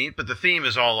themselves are neat, but the theme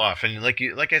is all off. And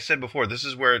like I said before, this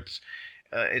is where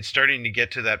it's starting to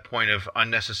get to that point of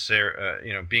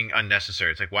unnecessary, being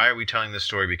unnecessary. It's like, why are we telling this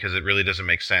story? Because it really doesn't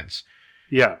make sense.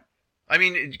 Yeah. I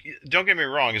mean, don't get me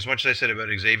wrong. As much as I said about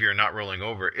Xavier not rolling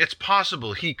over, it's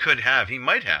possible he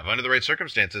might have, under the right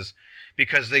circumstances,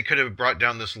 because they could have brought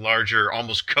down this larger,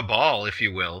 almost cabal, if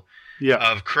you will,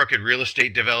 of crooked real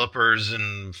estate developers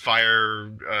and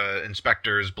fire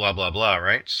inspectors, blah, blah, blah,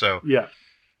 right? So,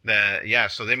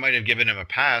 so they might have given him a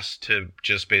pass to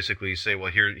just basically say,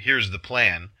 well, here's the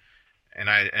plan, and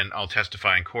I'll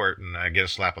testify in court, and I get a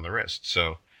slap on the wrist,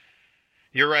 so...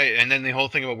 You're right, and then the whole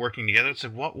thing about working together, it's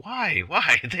like, what? Why?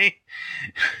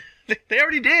 They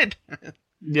already did.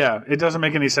 Yeah, it doesn't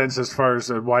make any sense as far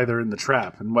as why they're in the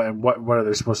trap and what are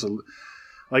they supposed to...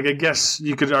 Like, I guess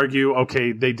you could argue,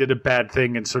 okay, they did a bad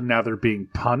thing, and so now they're being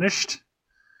punished.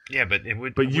 Yeah, but it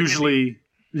would... But usually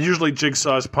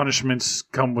Jigsaw's punishments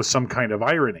come with some kind of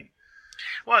irony.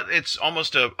 Well, it's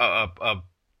almost a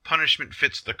punishment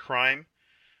fits the crime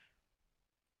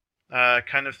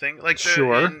kind of thing. Like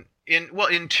sure.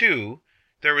 In 2,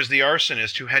 there was the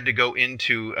arsonist who had to go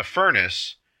into a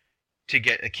furnace to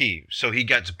get a key. So he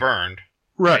gets burned.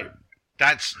 Right.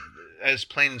 That's as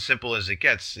plain and simple as it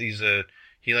gets.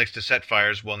 He likes to set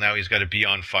fires. Well, now he's got to be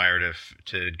on fire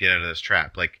to get out of this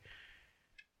trap. Like,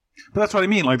 but that's what I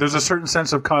mean. Like, there's a certain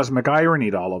sense of cosmic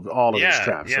irony to all of these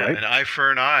traps, right? An eye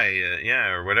for an eye,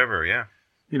 or whatever, yeah.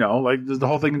 Like the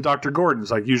whole thing in Dr.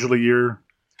 Gordon's, like usually you're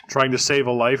trying to save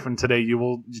a life, and today you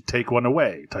will take one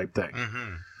away, type thing.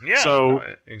 Mm-hmm. Yeah. So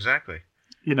exactly.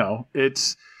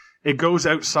 It goes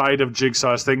outside of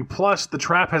Jigsaw's thing. Plus, the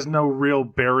trap has no real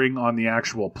bearing on the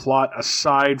actual plot,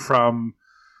 aside from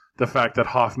the fact that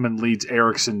Hoffman leads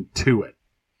Erickson to it.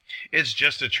 It's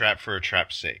just a trap for a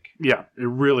trap's sake. Yeah, it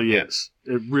really is.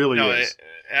 It really is.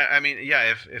 I mean,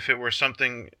 yeah. If it were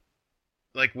something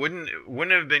like, wouldn't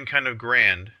it have been kind of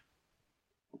grand?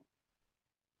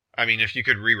 I mean, if you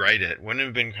could rewrite it, wouldn't it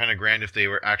have been kind of grand if they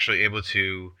were actually able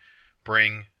to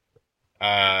bring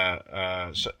Eric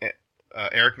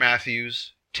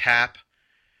Matthews, Tap,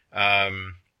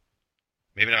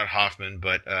 maybe not Hoffman,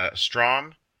 but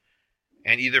Strom,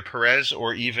 and either Perez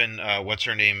or even what's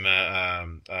her name,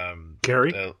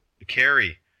 Carrie?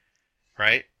 Carrie,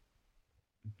 right?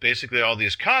 Basically, all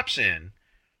these cops in,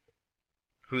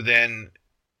 who then,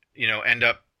 end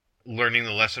up learning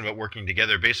the lesson about working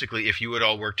together. Basically, if you had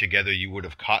all worked together, you would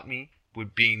have caught me,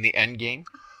 would being the end game.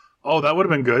 Oh, that would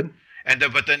have been good. And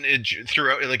but then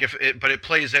it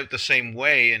plays out the same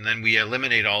way, and then we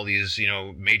eliminate all these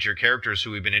major characters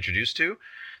who we've been introduced to.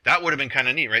 That would have been kind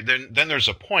of neat, right? Then there's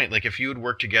a point. Like, if you had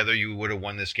worked together, you would have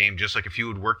won this game. Just like if you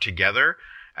would work together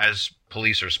as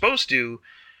police are supposed to,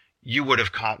 you would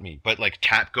have caught me. But like,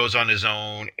 Tap goes on his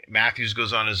own, Matthews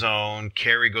goes on his own,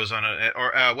 Carey goes on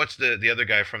what's the other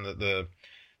guy from the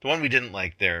one we didn't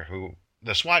like there,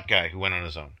 the SWAT guy who went on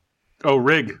his own? Oh,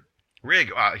 Rig.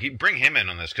 Bring him in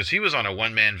on this, because he was on a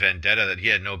one-man vendetta that he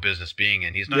had no business being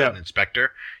in. He's not an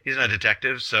inspector. He's not a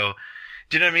detective. So,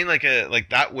 do you know what I mean? Like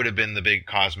that would have been the big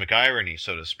cosmic irony,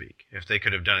 so to speak, if they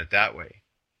could have done it that way.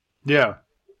 Yeah.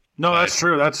 No, that's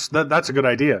true. That's a good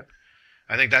idea.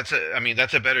 I think that's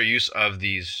a better use of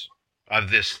this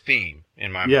theme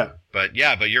in my mind. But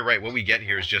you're right. What we get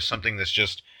here is just something that's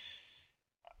just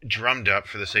drummed up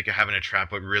for the sake of having a trap,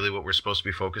 but really what we're supposed to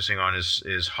be focusing on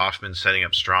is Hoffman setting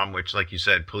up Strom, which, like you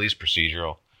said, police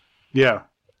procedural. Yeah.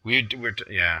 We're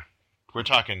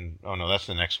talking. Oh no, that's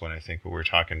the next one, I think. But we're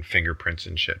talking fingerprints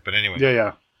and shit. But anyway.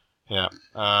 Yeah.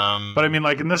 But I mean,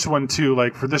 like in this one too,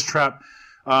 like for this trap,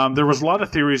 there was a lot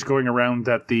of theories going around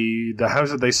that the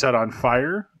house that they set on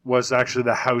fire was actually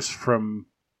the house from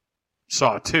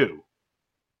Saw 2.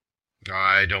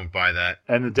 I don't buy that.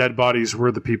 And the dead bodies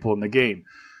were the people in the game.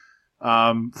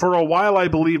 For a while, I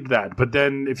believed that, but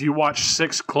then if you watch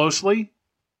 6 closely,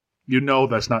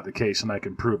 that's not the case, and I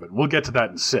can prove it. We'll get to that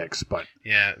in 6, but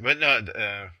no,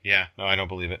 I don't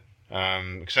believe it,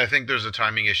 because I think there's a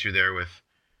timing issue there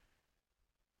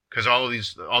because all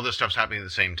this stuff's happening at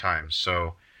the same time,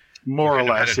 so more or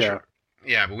less, yeah.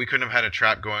 But we couldn't have had a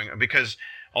trap going, because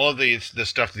all of the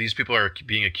stuff these people are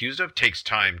being accused of takes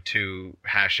time to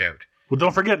hash out. Well,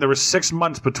 don't forget there was 6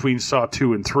 months between Saw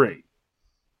 2 and 3.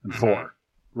 And 4,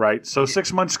 right? So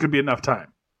 6 months could be enough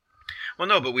time. Well,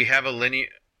 no, but we have a linear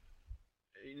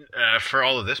for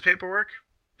all of this paperwork,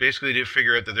 basically to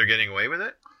figure out that they're getting away with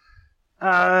it.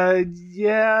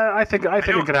 Yeah, I think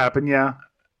it could happen. Yeah,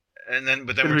 and then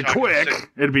it'd be quick.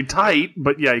 It'd be tight,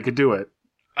 but yeah, you could do it.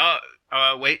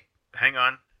 Wait, hang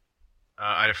on.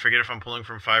 I forget if I'm pulling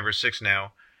from 5 or 6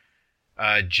 now.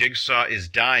 Jigsaw is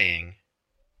dying.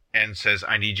 And says,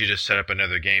 I need you to set up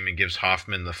another game, and gives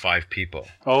Hoffman the 5 people.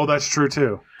 Oh, that's true,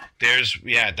 too.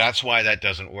 That's why that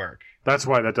doesn't work. That's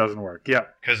why that doesn't work, yeah.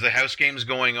 Because the house game's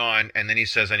going on, and then he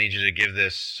says, I need you to give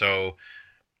this, so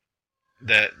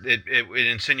that it would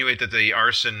insinuate that the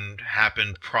arson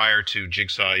happened prior to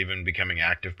Jigsaw even becoming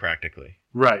active, practically.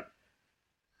 Right.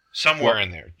 Somewhere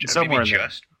in there. Somewhere in there.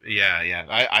 Yeah.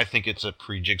 I think it's a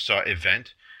pre-Jigsaw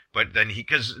event, but then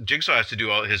because Jigsaw has to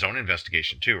do all his own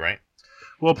investigation, too, right?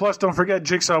 Well, plus, don't forget,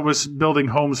 Jigsaw was building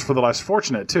homes for the less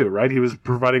fortunate, too, right? He was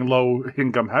providing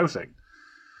low-income housing.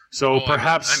 So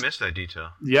perhaps... I missed that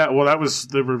detail. Yeah, well, that was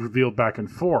revealed back in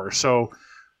 4. So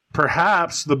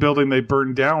perhaps the building they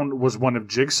burned down was one of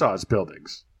Jigsaw's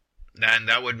buildings. And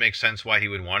that would make sense why he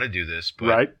would want to do this. But,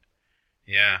 right?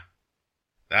 Yeah.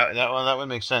 That would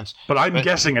make sense. But I'm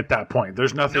guessing at that point.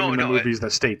 There's nothing in the movies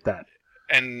that state that.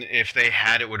 And if they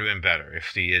had, it would have been better. If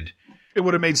he had... It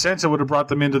would have made sense. It would have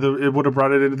brought it into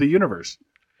the universe.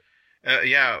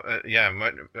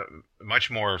 Much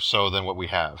more so than what we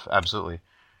have. Absolutely.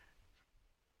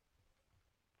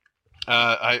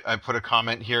 I put a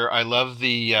comment here. I love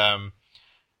the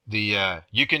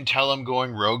you can tell I'm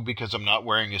going rogue because I'm not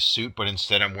wearing a suit, but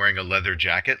instead I'm wearing a leather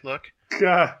jacket look.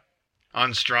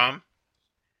 On Strom.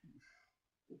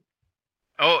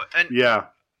 Oh, and yeah,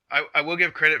 I will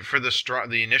give credit for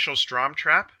the initial Strom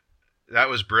trap. That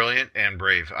was brilliant and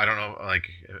brave. I don't know, like,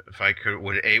 if I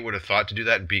would have thought to do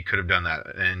that, and B, could have done that.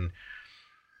 And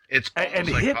It's and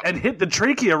like hit the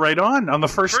trachea right on the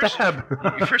first stab.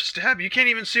 First stab, you can't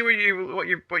even see what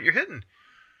you're hitting.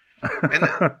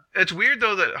 And it's weird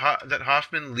though that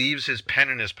Hoffman leaves his pen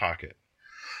in his pocket.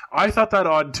 I thought that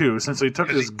odd too, since he took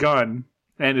his gun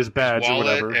and his badge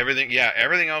wallet, or whatever.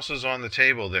 Everything else is on the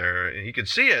table there. He could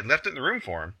see it, left it in the room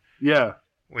for him. Yeah.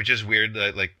 Which is weird.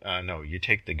 No, you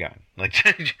take the gun.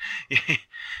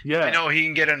 Yeah. I know he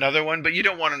can get another one, but you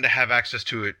don't want him to have access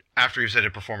to it after he's had to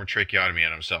perform a tracheotomy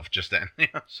on himself just then.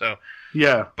 So.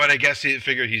 Yeah. But I guess he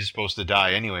figured he's supposed to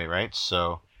die anyway, right?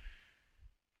 So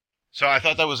I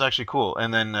thought that was actually cool.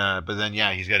 And then,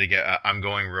 he's got to get I'm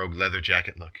going rogue leather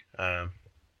jacket look.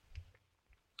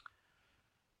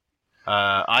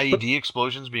 IED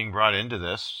explosions being brought into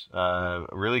this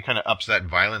really kind of ups that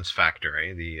violence factor,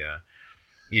 eh?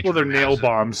 They're nail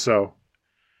bombs, so.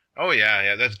 Oh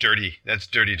yeah, that's dirty. That's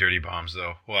dirty bombs,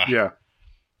 though. Wow. Yeah.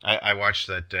 I watched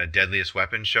that Deadliest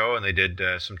Weapon show, and they did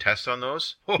some tests on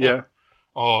those. Oh. Yeah.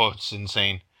 Oh, it's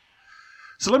insane.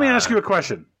 So let me ask you a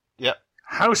question. Yep.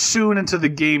 How soon into the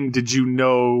game did you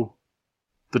know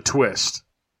the twist?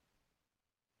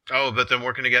 Oh, about them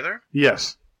working together?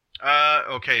 Yes.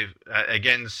 Okay.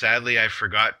 Again, sadly, I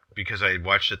forgot because I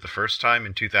watched it the first time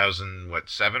in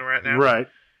 2007 we're at now? Right.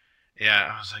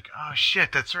 Yeah, I was like, oh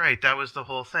shit, that's right. That was the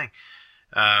whole thing.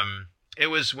 It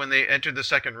was when they entered the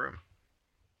second room.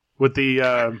 With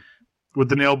the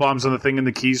nail bombs on the thing and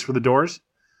the keys for the doors?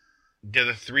 Yeah,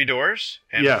 the 3 doors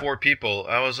and 4 people.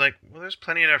 I was like, well, there's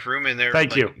plenty enough room in there.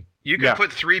 Thank you. You can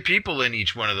put 3 people in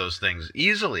each one of those things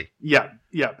easily. Yeah.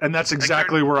 And that's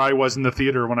exactly where I was in the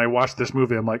theater when I watched this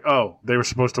movie. I'm like, oh, they were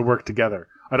supposed to work together.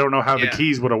 I don't know how the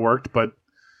keys would have worked, but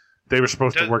they were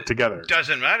supposed to work together.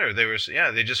 Doesn't matter.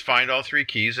 They just find all 3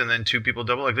 keys and then 2 people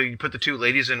double. Like you put the 2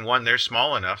 ladies in one. They're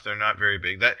small enough. They're not very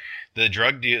big. That the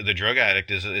drug addict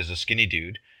is a skinny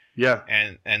dude. Yeah.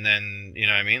 And then, you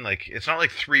know what I mean? Like, it's not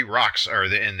like 3 rocks are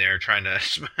in there trying to,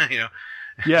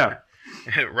 Yeah.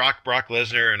 Brock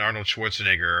Lesnar and Arnold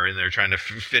Schwarzenegger are in there trying to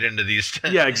fit into these.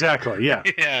 Yeah, exactly. Yeah.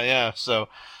 Yeah. So,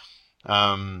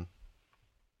 you're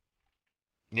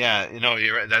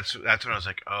right. That's when I was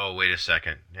like, oh, wait a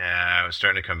second. Yeah, it was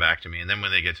starting to come back to me. And then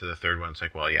when they get to the third one, it's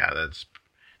like, well, yeah,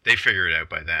 they figure it out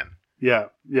by then. Yeah.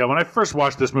 When I first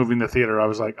watched this movie in the theater, I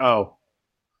was like, oh,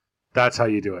 that's how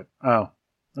you do it. Oh.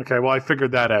 Okay, well, I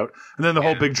figured that out. And then the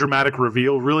whole big dramatic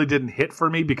reveal really didn't hit for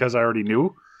me because I already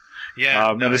knew. Yeah.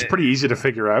 And it's pretty easy to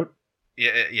figure out.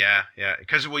 Yeah.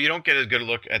 Because, you don't get a good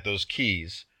look at those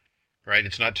keys, right?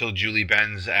 It's not till Julie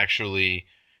Benz actually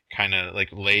kind of,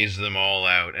 lays them all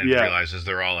out and realizes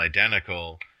they're all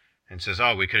identical and says,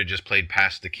 oh, we could have just played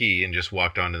past the key and just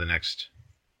walked on to the next...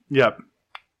 Yep.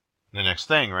 The next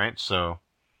thing, right? So...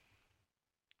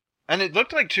 And it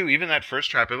looked like, too, even that first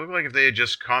trap, it looked like if they had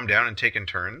just calmed down and taken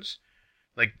turns.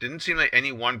 Didn't seem like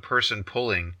any one person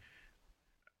pulling.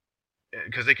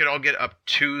 Because they could all get up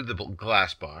to the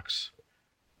glass box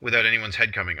without anyone's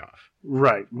head coming off.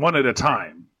 Right. One at a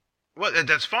time. Well,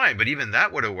 that's fine, but even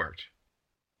that would have worked.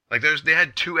 They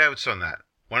had 2 outs on that.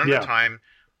 One at a time.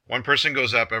 One person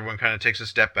goes up, everyone kind of takes a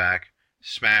step back.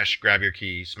 Smash, grab your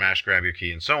key,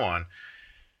 and so on.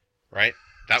 Right?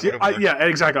 That would have worked. Yeah,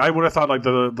 exactly. I would have thought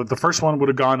the first one would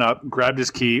have gone up, grabbed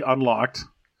his key, unlocked,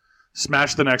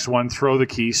 smash the next one, throw the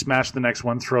key, smash the next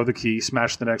one, throw the key,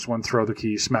 smash the next one, throw the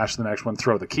key, smash the next one,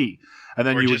 throw the key. And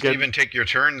then you would even take your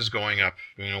turns going up,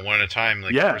 one at a time.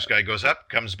 The first guy goes up,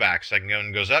 comes back. Second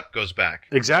one goes up, goes back.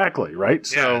 Exactly, right?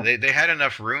 So they had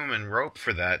enough room and rope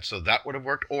for that, so that would have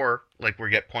worked. Or, like we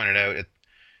get pointed out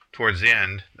towards the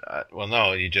end,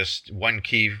 you just one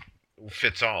key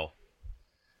fits all.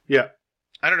 Yeah.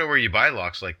 I don't know where you buy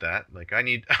locks like that. I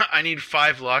need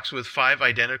 5 locks with 5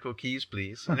 identical keys,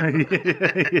 please.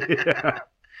 Yeah.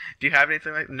 Do you have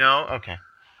anything like? No. Okay.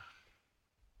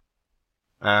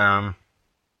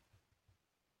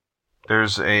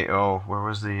 There's where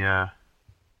was the?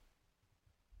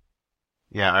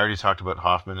 Yeah, I already talked about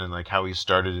Hoffman and how he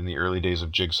started in the early days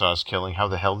of Jigsaw's killing. How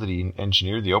the hell did he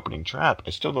engineer the opening trap?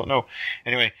 I still don't know.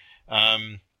 Anyway,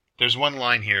 there's one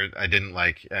line here I didn't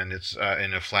like, and it's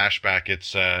in a flashback.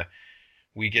 It's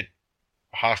we get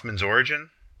Hoffman's origin,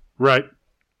 right?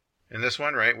 In this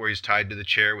one, right, where he's tied to the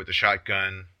chair with the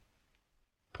shotgun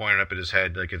pointed up at his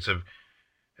head.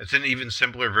 It's an even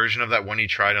simpler version of that one he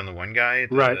tried on the one guy,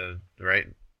 right? Right.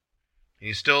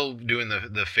 He's still doing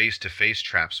the face-to-face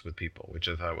traps with people, which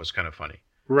I thought was kind of funny.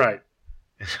 Right.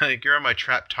 It's like, you're on my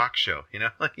trap talk show,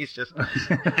 he's just...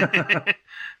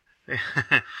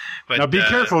 But, now be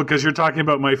careful, because you're talking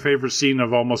about my favorite scene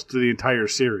of almost the entire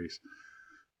series.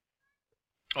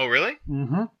 Oh, really?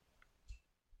 Mm-hmm.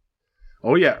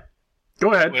 Oh, yeah.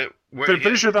 Go ahead.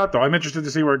 Finish your thought, though. I'm interested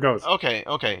to see where it goes. Okay.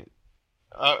 All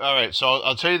right, so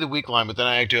I'll tell you the weak line, but then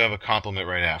I do have a compliment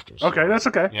right after. So. Okay, that's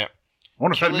okay. Yeah.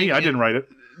 Won't offend me. I didn't write it.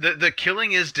 The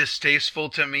killing is distasteful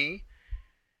to me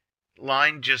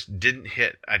line just didn't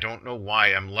hit. I don't know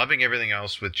why. I'm loving everything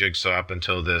else with Jigsaw up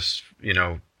until this.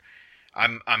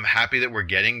 I'm happy that we're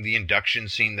getting the induction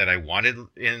scene that I wanted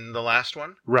in the last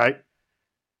one. Right.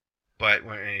 But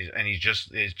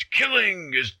his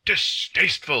killing is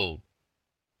distasteful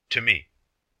to me.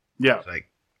 Yeah. It's like,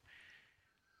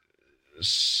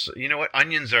 so, you know what?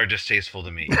 Onions are distasteful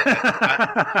to me.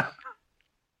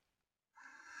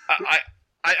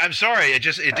 I'm sorry. It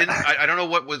didn't. I don't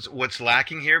know what's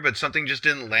lacking here, but something just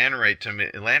didn't land right to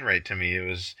me. It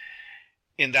was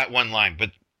in that one line,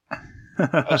 but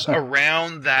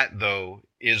around that though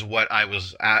is what I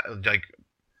was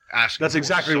asking. That's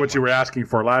exactly what you were asking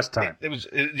for last time. It was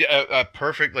a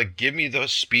perfect. Like, give me the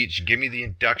speech, give me the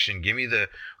induction, give me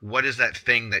what is that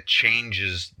thing that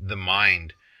changes the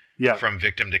mind from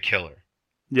victim to killer.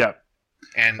 Yeah.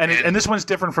 And this one's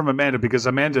different from Amanda because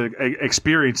Amanda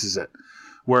experiences it,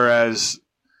 whereas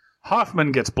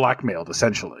Hoffman gets blackmailed,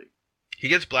 essentially. He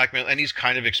gets blackmailed, and he's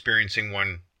kind of experiencing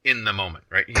one in the moment,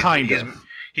 right?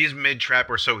 He's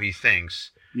mid-trap, or so he thinks.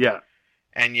 Yeah.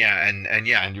 And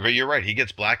you're right. He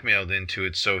gets blackmailed into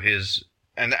it, so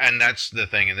and that's the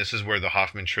thing, and this is where the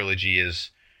Hoffman trilogy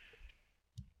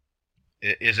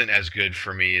isn't as good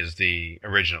for me as the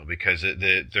original, because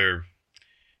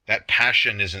that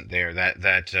passion isn't there.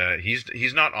 That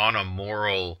he's not on a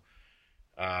moral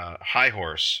high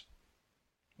horse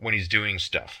when he's doing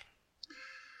stuff.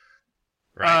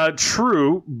 Right?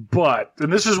 True,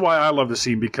 and this is why I love the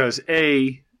scene, because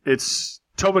it's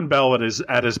Tobin Bell at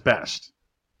his best.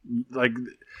 Like,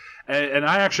 and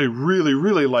I actually really,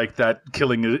 really like that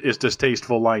killing is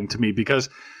distasteful line to me, because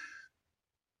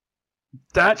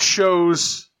that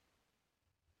shows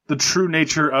the true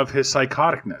nature of his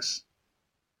psychoticness.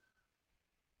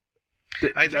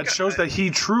 That shows that he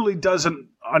truly doesn't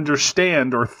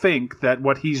understand or think that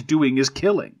what he's doing is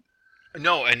killing.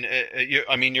 No, and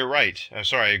you're right.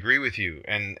 Sorry, I agree with you,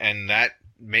 and that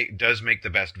does make the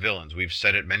best villains. We've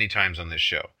said it many times on this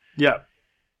show. Yeah,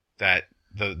 that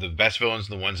the best villains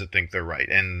are the ones that think they're right,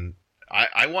 and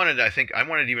I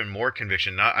wanted even more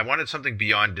conviction. I wanted something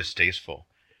beyond distasteful.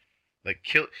 Like,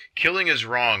 killing is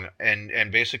wrong,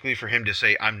 and basically for him to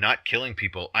say, I'm not killing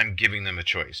people, I'm giving them a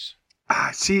choice.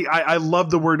 See, I love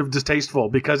the word of distasteful,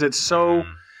 because it's so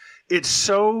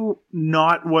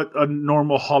not what a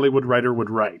normal Hollywood writer would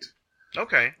write.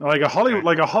 Okay. Like a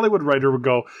Hollywood writer would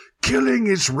go, killing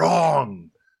is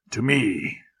wrong to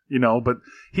me, but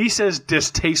he says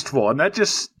distasteful, and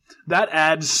that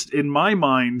adds, in my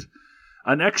mind,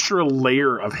 an extra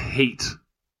layer of hate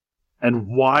and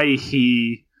why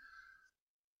he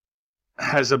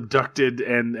has abducted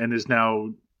and is now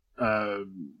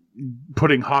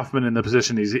putting Hoffman in the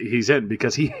position he's in,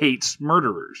 because he hates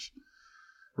murderers,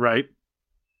 right?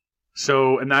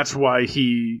 So, and that's why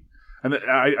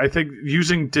I think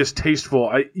using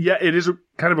distasteful, it is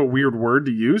kind of a weird word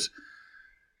to use,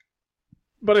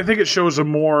 but I think it shows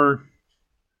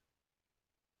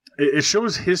it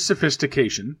shows his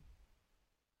sophistication,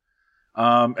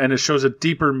 and it shows a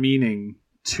deeper meaning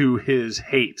to his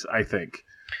hate, I think.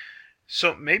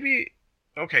 So maybe,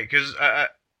 okay, because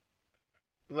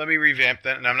let me revamp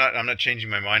that, and I'm not changing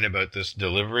my mind about this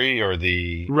delivery or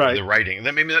the writing.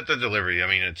 Maybe not the delivery. I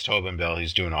mean, it's Tobin Bell;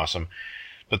 he's doing awesome,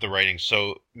 but the writing.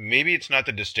 So maybe it's not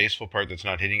the distasteful part that's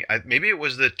not hitting. Maybe it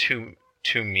was the to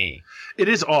me. It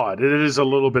is odd. It is a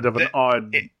little bit of an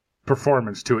odd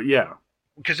performance to it. Yeah.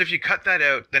 Because if you cut that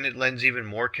out, then it lends even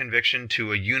more conviction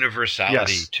to a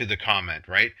universality to the comment,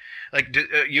 right? Like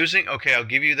I'll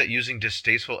give you that using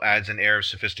distasteful adds an air of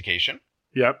sophistication.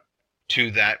 Yep.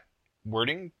 To that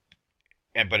wording,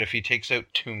 but if he takes out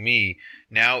to me,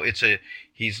 now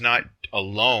he's not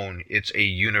alone. It's a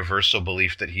universal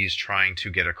belief that he's trying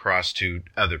to get across to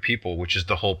other people, which is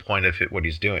the whole point of what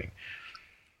he's doing.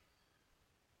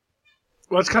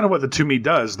 Well, that's kind of what the to me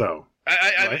does, though.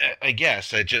 I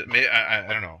guess I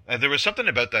don't know. There was something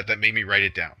about that made me write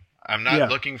it down. I'm not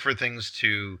looking for things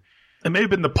to. It may have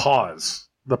been the pause.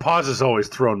 The pause has always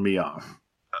thrown me off.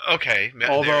 Okay.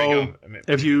 Although,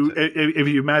 if you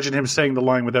imagine him saying the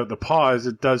line without the pause,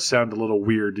 it does sound a little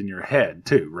weird in your head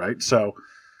too, right? So,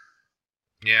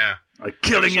 yeah, like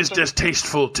killing is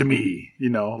distasteful to me. You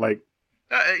know what?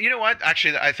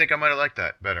 Actually, I think I might have liked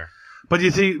that better. But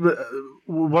you see,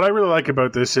 what I really like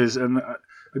about this is, and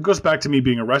it goes back to me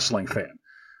being a wrestling fan.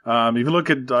 If you look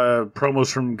at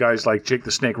promos from guys like Jake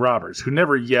the Snake Roberts, who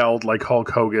never yelled like Hulk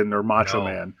Hogan or Macho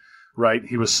Man, right?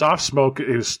 He was soft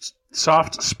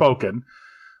spoken.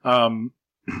 And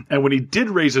when he did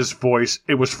raise his voice,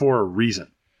 it was for a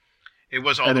reason. It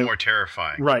was all the more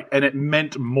terrifying. Right, and it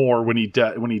meant more when he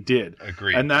did.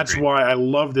 Agreed. And that's why I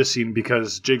love this scene,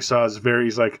 because Jigsaw is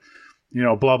he's like,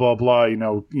 blah, blah, blah,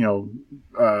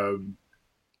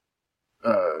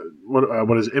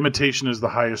 what is imitation is the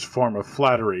highest form of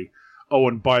flattery. Oh,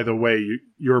 and by the way,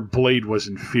 your blade was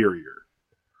inferior.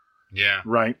 Yeah.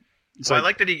 Right? So I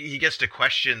like that he gets to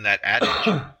question that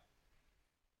adage.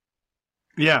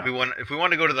 Yeah. If we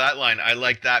want to go to that line, I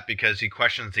like that because he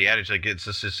questions the adage, like it's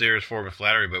a sincerest form of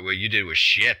flattery, but what you did was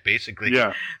shit, basically.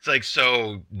 Yeah. It's like,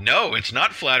 so no, it's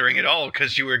not flattering at all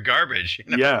because you were garbage.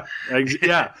 Yeah.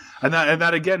 Yeah. And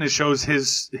that again, it shows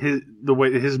the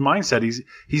way his mindset.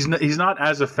 He's not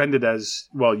as offended as,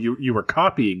 well, you were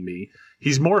copying me.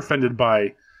 He's more offended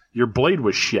by your blade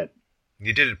was shit.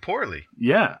 You did it poorly.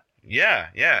 Yeah. Yeah,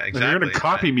 exactly. If you're going to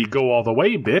copy me, go all the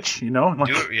way, bitch. Do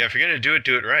it, if you're going to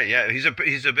do it right. Yeah, he's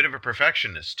a bit of a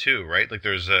perfectionist too, right? Like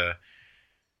there's a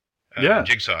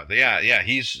Jigsaw. Yeah.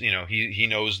 He's he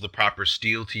knows the proper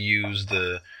steel to use,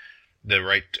 the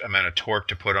right amount of torque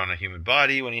to put on a human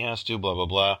body when he has to. Blah blah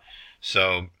blah.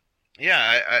 So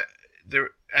yeah,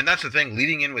 and that's the thing.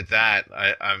 Leading in with that,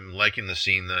 I'm liking the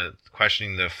scene, the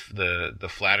questioning the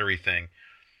flattery thing.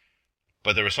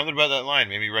 But there was something about that line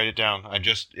made me write it down.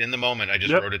 In the moment, I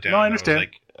just wrote it down. No, I understand.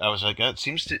 I was like, it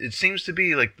seems to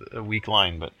be like a weak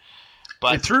line, but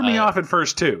it threw me off at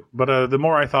first too. But the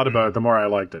more I thought about it, the more I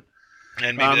liked it.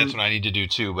 And maybe that's what I need to do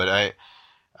too. But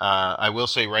I will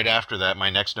say right after that, my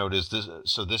next note is this.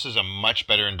 So this is a much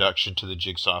better induction to the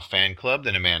Jigsaw fan club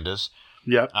than Amanda's.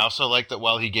 Yeah. I also like that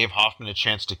while he gave Hoffman a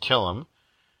chance to kill him,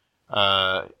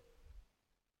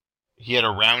 he had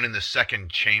a round in the second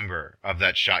chamber of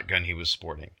that shotgun he was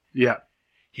sporting. Yeah.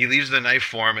 He leaves the knife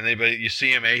for him, and you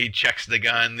see him, he checks the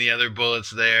gun, the other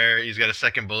bullet's there, he's got a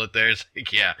second bullet there. It's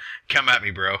like, yeah, come at me,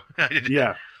 bro.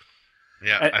 Yeah.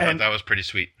 Yeah, I thought that was pretty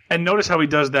sweet. And notice how he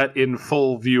does that in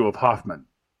full view of Hoffman.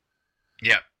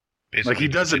 Yeah. Like he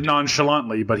does it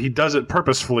nonchalantly, but he does it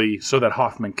purposefully so that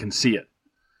Hoffman can see it.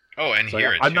 Oh, and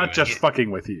hear it, I'm not just fucking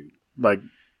with you. Like,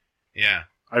 yeah.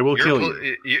 I will kill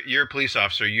you. You're a police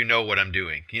officer. You know what I'm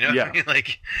doing. You know? Yeah.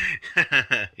 Like,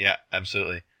 yeah,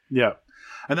 absolutely. Yeah.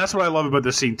 And that's what I love about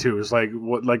this scene, too, is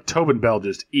Tobin Bell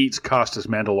just eats Costas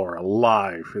Mandylor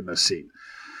alive in this scene.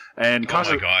 And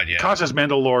Costas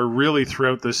Mandylor really,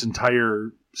 throughout this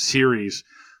entire series,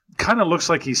 kind of looks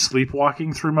like he's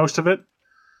sleepwalking through most of it.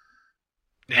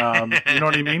 You know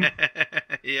what I mean?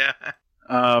 Yeah.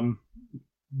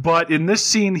 But in this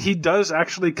scene, he does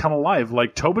actually come alive.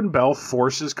 Like, Tobin Bell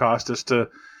forces Costas to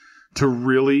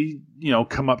really,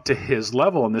 come up to his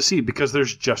level in this scene because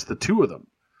there's just the two of them,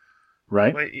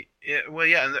 right? Well,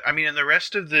 yeah. I mean, in the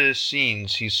rest of the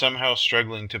scenes, he's somehow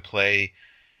struggling to play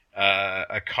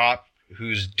a cop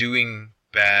who's doing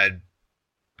bad,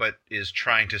 but is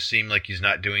trying to seem like he's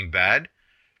not doing bad.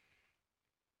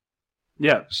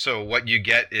 Yeah. So what you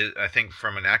get is, I think,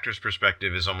 from an actor's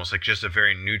perspective, is almost like just a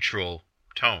very neutral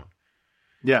tone.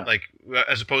 Yeah. Like,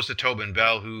 as opposed to Tobin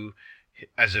Bell, who,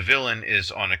 as a villain, is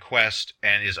on a quest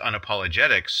and is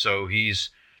unapologetic. So he's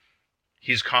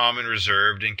calm and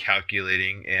reserved and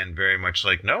calculating and very much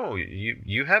like, no,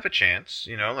 you have a chance,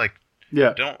 like,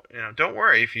 yeah. Don't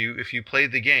worry. If you play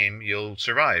the game, you'll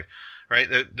survive. Right?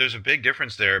 There's a big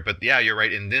difference there. But yeah, you're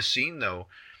right. In this scene, though,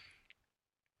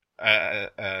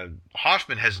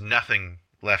 Hoffman has nothing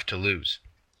left to lose.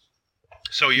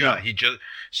 So yeah,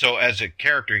 so as a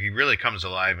character, he really comes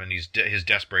alive, and his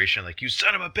desperation, like, you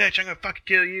son of a bitch, I'm gonna fucking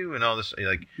kill you, and all this,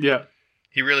 like, yeah,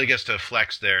 he really gets to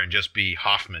flex there and just be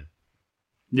Hoffman.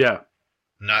 Yeah,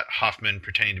 not Hoffman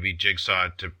pretending to be Jigsaw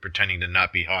to pretending to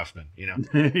not be Hoffman,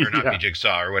 or not be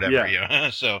Jigsaw or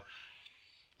whatever, So,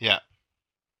 yeah.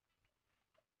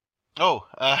 Oh,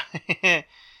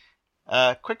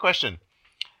 quick question.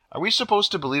 Are we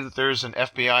supposed to believe that there's an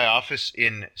FBI office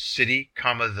in City,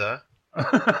 the?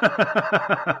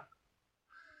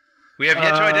 We have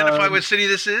yet to identify what city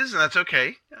this is, and that's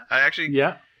okay. I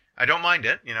don't mind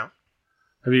it,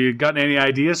 Have you gotten any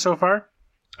ideas so far?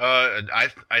 I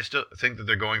still think that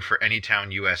they're going for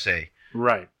Anytown, USA.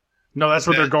 Right. No, that's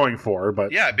what they're going for,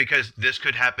 but yeah, because this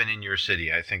could happen in your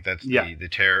city. I think that's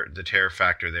the terror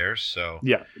factor there. So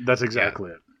yeah, that's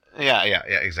exactly it. Yeah,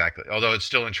 exactly. Although it's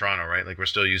still in Toronto, right? Like, we're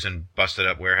still using busted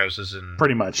up warehouses and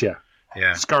pretty much, yeah.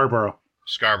 Yeah. Scarborough,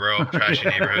 trashy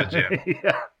neighborhoods,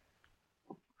 yeah.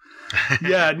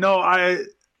 Yeah, no, I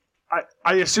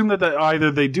assume that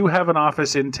either they do have an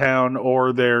office in town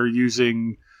or they're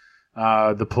using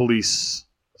the police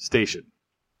station.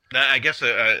 I guess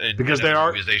because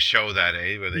they show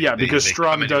that, because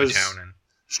Strum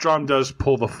Strom does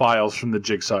pull the files from the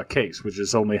Jigsaw case, which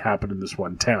has only happened in this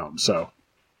one town. So,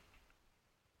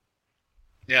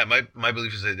 Yeah, my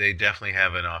belief is that they definitely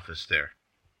have an office there.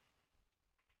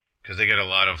 Because they get a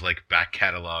lot of, like, back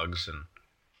catalogs and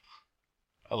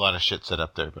a lot of shit set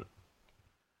up there. But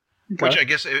okay. Which I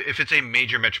guess, if it's a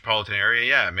major metropolitan area,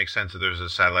 yeah, it makes sense that there's a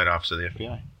satellite office of the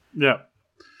FBI. Yeah.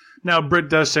 Now, Britt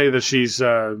does say that she's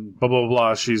blah blah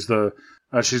blah. She's the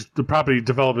property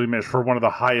development manager for one of the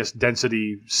highest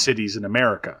density cities in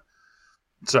America.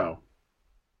 So,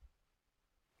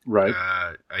 right?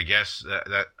 I guess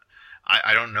that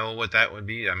I don't know what that would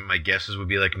be. My guesses would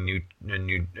be like New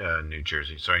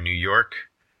Jersey. Sorry, New York.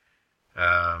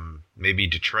 Maybe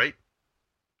Detroit.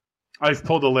 I've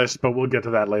pulled a list, but we'll get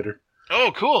to that later.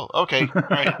 Oh, cool. Okay. All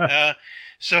right.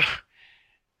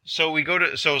 So we go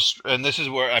to and this is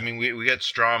where we get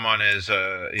Strom on his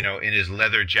in his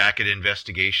leather jacket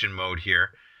investigation mode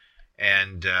here,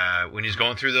 and when he's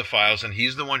going through the files, and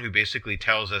he's the one who basically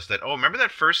tells us that, oh, remember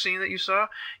that first scene that you saw?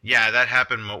 Yeah, that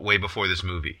happened way before this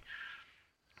movie.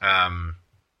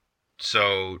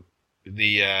 So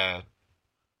the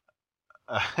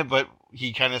but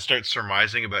he kind of starts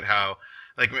surmising about how,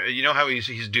 like, you know how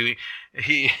he's doing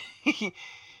he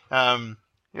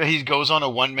he goes on a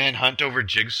one-man hunt over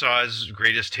Jigsaw's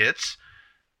greatest hits.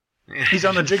 He's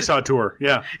on the Jigsaw tour,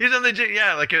 yeah. He's on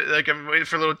like I'm waiting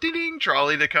for a little ding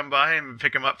trolley to come by and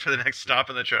pick him up for the next stop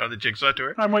on the Jigsaw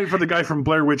tour. I'm waiting for the guy from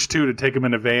Blair Witch 2 to take him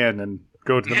in a van and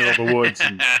go to the middle of the woods.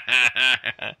 And,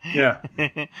 yeah.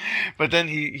 But then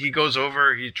he goes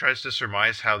over, he tries to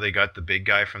surmise how they got the big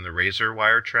guy from the razor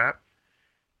wire trap.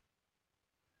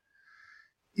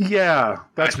 Yeah,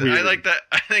 that's weird. I like that.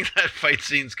 I think that fight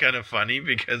scene's kind of funny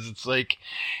because it's like,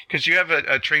 because you have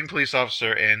a trained police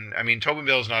officer, and I mean, Tobin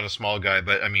Bell's not a small guy,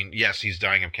 but I mean, yes, he's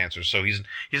dying of cancer, so he's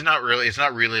not really. It's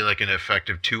not really like an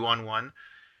effective 2-on-1,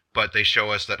 but they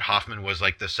show us that Hoffman was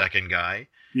like the second guy.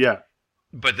 Yeah.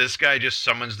 But this guy just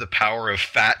summons the power of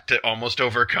fat to almost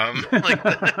overcome. Like,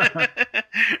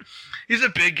 he's a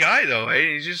big guy though.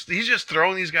 Eh? He's just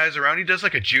throwing these guys around. He does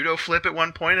like a judo flip at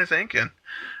one point, I think, and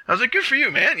I was like, "Good for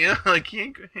you, man." You know, like he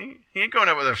ain't going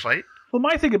out with a fight. Well,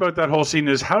 my thing about that whole scene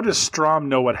is, how does Strom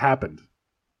know what happened?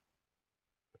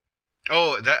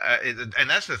 Oh, and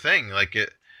that's the thing. Like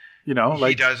it, you know,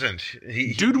 like he doesn't.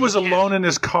 Dude was alone in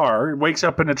his car, wakes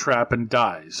up in a trap, and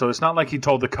dies. So it's not like he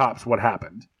told the cops what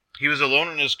happened. He was alone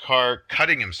in his car,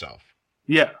 cutting himself.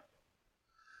 Yeah.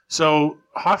 So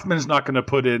Hoffman's not going to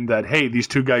put in that, hey, these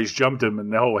two guys jumped him,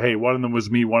 and oh, hey, one of them was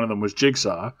me, one of them was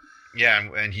Jigsaw. Yeah,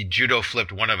 and he judo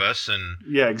flipped one of us, and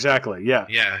yeah, exactly. Yeah,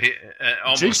 yeah.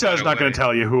 Jigsaw's not going to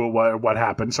tell you what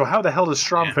happened. So how the hell does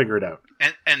Strom figure it out?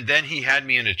 And then he had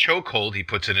me in a chokehold. He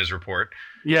puts in his report.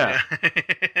 Yeah,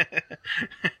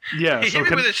 yeah. He hit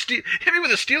me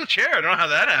with a steel chair. I don't know how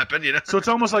that happened. You know. So it's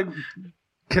almost like,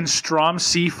 can Strom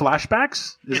see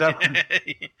flashbacks? Is that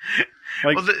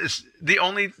like? Well, the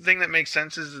only thing that makes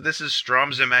sense is that this is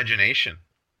Strom's imagination.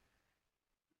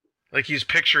 Like he's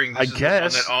picturing this is the one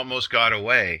that almost got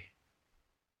away.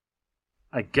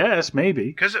 I guess, maybe.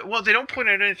 Because, well, they don't point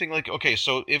out anything like, okay,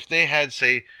 so if they had,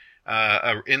 say,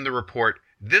 in the report,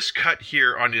 this cut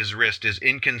here on his wrist is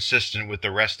inconsistent with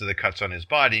the rest of the cuts on his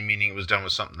body, meaning it was done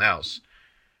with something else.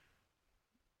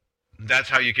 That's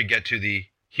how you could get to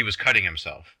he was cutting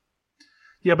himself.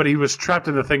 Yeah, but he was trapped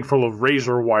in a thing full of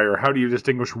razor wire. How do you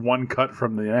distinguish one cut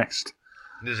from the next?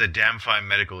 This is a damn fine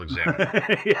medical examiner.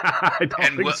 Yeah, I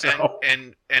don't think so.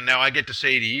 And now I get to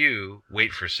say to you,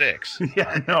 wait for 6.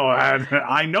 Yeah, no,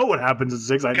 I know what happens in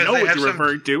 6. I know what you're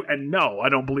referring to, and no, I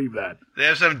don't good at that. They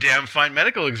have some damn fine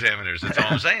medical examiners. That's all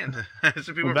I'm saying.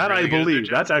 Well, that really I believe.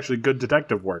 That's actually good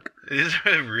detective work. He's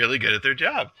really good at their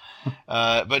job.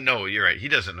 But no, you're right. He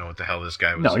doesn't know what the hell this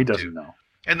guy was. No, he doesn't know.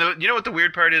 And you know what the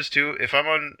weird part is too? If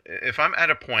I'm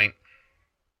at a point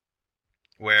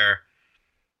where,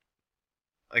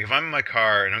 like, if I'm in my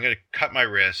car and I'm going to cut my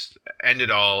wrist, end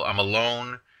it all, I'm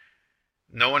alone,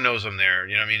 no one knows I'm there,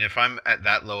 you know what I mean? If I'm at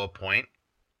that low a point,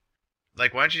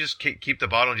 like, why don't you just keep the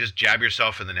bottle and just jab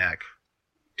yourself in the neck?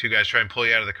 2 guys try and pull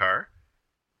you out of the car?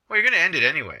 Well, you're going to end it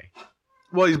anyway.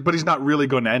 Well, but he's not really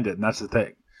going to end it, and that's the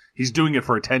thing. He's doing it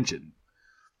for attention.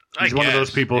 He's one of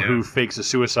those people who fakes a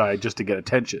suicide just to get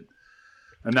attention.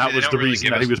 And that was the reason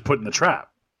that he was put in the trap.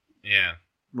 Yeah.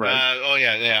 Right.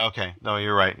 Yeah, okay. No,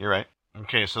 you're right.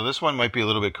 Okay, so this one might be a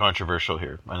little bit controversial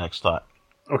here, my next thought.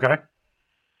 Okay.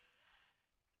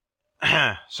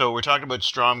 So we're talking about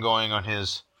Strom going on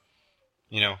his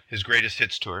greatest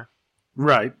hits tour.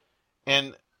 Right.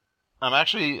 And I'm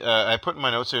actually, I put in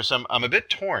my notes here, I'm a bit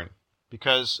torn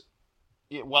because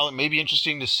while it may be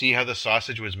interesting to see how the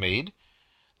sausage was made,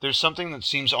 there's something that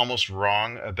seems almost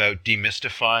wrong about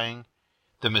demystifying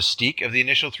the mystique of the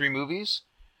initial 3 movies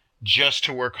just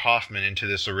to work Hoffman into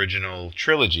this original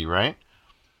trilogy, right?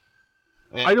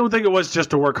 And I don't think it was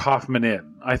just to work Hoffman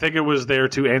in. I think it was there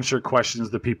to answer questions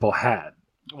that people had.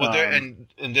 well, and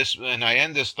I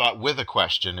end this thought with a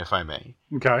question, if I may.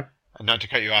 Okay. Not to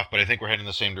cut you off, but I think we're heading in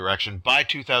the same direction. By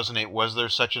 2008, was there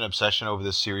such an obsession over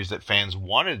this series that fans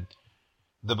wanted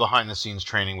the behind-the-scenes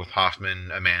training with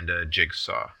Hoffman, Amanda,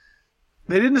 Jigsaw?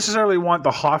 They didn't necessarily want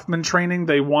the Hoffman training.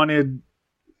 They wanted...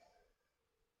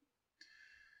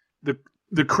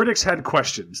 The critics had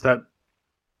questions that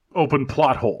opened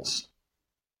plot holes.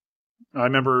 I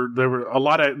remember there was a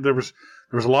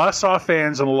lot of Saw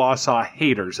fans and a lot of Saw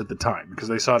haters at the time because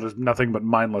they saw it as nothing but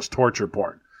mindless torture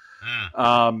porn.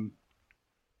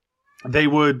 They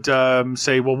would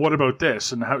say, "Well, what about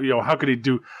this? And how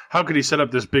could he set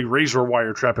up this big razor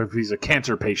wire trap if he's a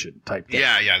cancer patient type thing?"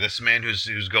 Yeah. This man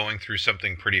who's going through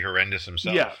something pretty horrendous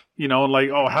himself. Yeah,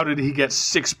 how did he get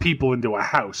 6 people into a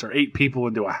house or 8 people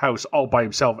into a house all by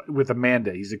himself with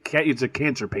Amanda? He's a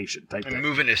cancer patient type And thing.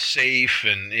 moving his safe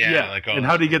and and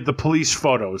how did he get the police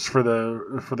photos for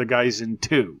the guys in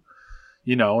 2?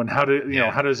 And how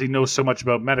does he know so much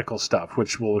about medical stuff,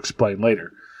 which we'll explain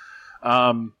later.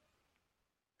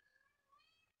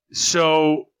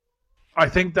 So I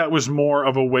think that was more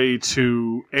of a way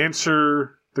to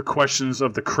answer the questions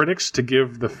of the critics to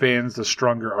give the fans the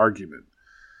stronger argument.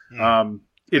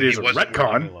 It is a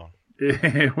retcon.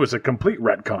 It was a complete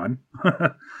retcon.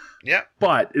 Yeah.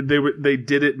 But they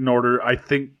did it in order. I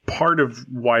think part of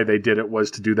why they did it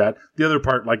was to do that. The other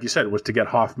part, like you said, was to get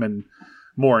Hoffman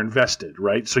more invested,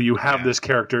 right? So you have this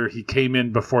character. He came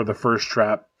in before the first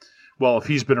trap. Well, if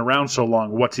he's been around so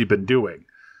long, what's he been doing?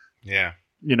 Yeah.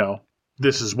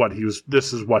 This is what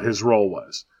his role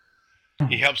was.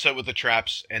 He helps out with the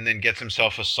traps and then gets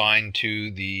himself assigned to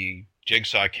the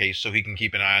Jigsaw case so he can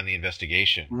keep an eye on the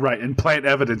investigation. Right, and plant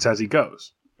evidence as he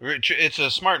goes. It's a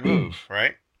smart move,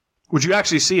 right? Would you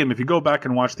actually see him if you go back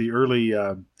and watch the early,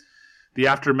 the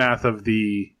aftermath of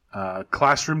the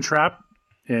classroom trap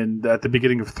at the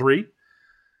beginning of 3?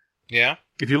 Yeah.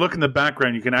 If you look in the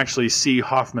background, you can actually see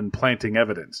Hoffman planting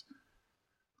evidence.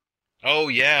 Oh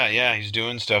yeah, he's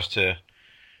doing stuff to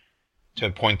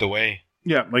point the way.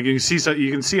 Yeah, like you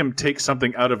can see him take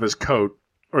something out of his coat,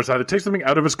 or it's either take something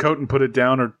out of his coat and put it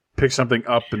down, or pick something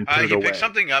up and put it away. He picks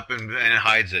something up and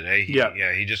hides it. Eh?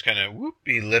 Yeah, he just kind of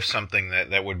he lifts something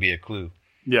that would be a clue.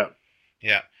 Yeah.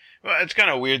 Well, it's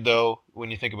kind of weird though when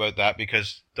you think about that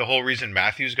because the whole reason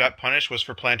Matthews got punished was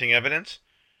for planting evidence.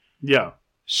 Yeah.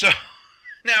 So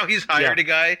now he's hired a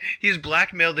guy. He's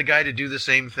blackmailed a guy to do the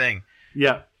same thing.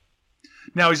 Yeah.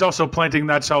 Now he's also planting.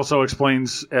 That also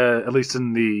explains, at least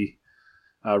in the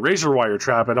razor wire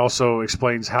trap, it also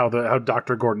explains how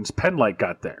Dr. Gordon's pen light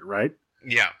got there, right?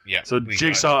 Yeah. So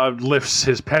Jigsaw lifts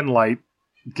his pen light,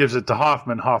 gives it to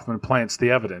Hoffman. Hoffman plants the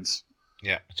evidence.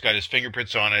 Yeah, it's got his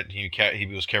fingerprints on it. He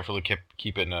was careful to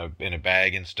keep it in a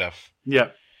bag and stuff. Yeah.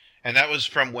 And that was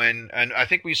from when, and I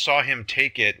think we saw him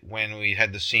take it when we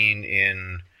had the scene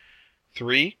in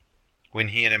 3, when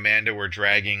he and Amanda were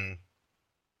dragging.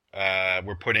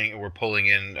 We're pulling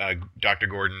in Dr.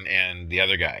 Gordon and the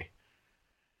other guy.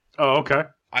 Oh, okay.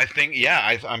 I think,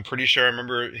 I'm pretty sure I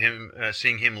remember him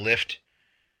seeing him lift,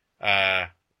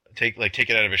 take it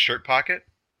out of his shirt pocket.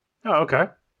 Oh, okay.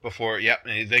 Before,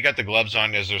 and they got the gloves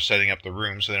on as they're setting up the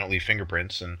room, so they don't leave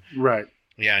fingerprints. And right.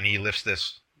 Yeah, and he lifts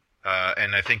this,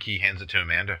 and I think he hands it to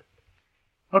Amanda.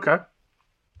 Okay.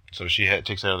 So she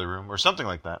takes it out of the room, or something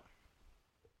like that.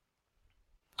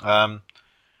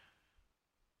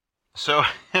 So,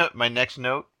 my next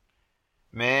note,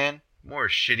 man, more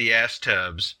shitty ass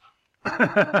tubs.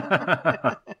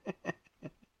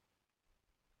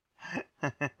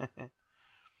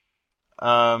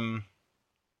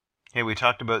 Hey, we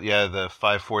talked about the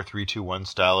 5, 4, 3, 2, 1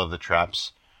 style of the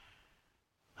traps.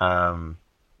 What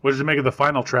did you make of the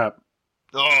final trap?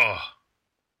 Oh,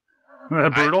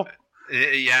 brutal.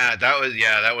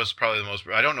 That was probably the most.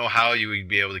 I don't know how you would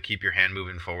be able to keep your hand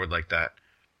moving forward like that.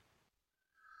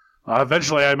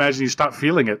 Eventually, I imagine you stop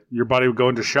feeling it. Your body would go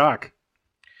into shock.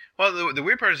 Well, the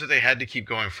weird part is that they had to keep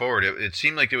going forward. It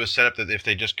seemed like it was set up that if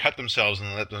they just cut themselves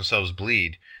and let themselves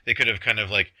bleed, they could have kind of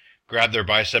like grabbed their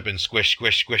bicep and squish.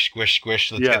 Let's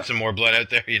get some more blood out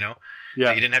there, Yeah.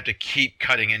 So you didn't have to keep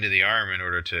cutting into the arm in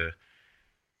order to.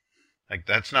 Like,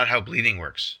 that's not how bleeding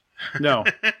works. No.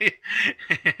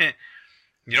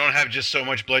 You don't have just so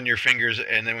much blood in your fingers,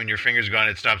 and then when your finger's gone,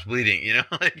 it stops bleeding,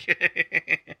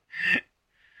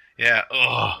 Yeah.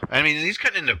 Oh, I mean, he's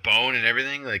cutting into bone and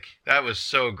everything. Like that was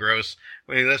so gross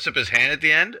when he lifts up his hand at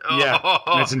the end. Oh. Yeah,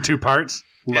 and it's in 2 parts.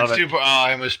 Love it.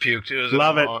 I almost puked. It was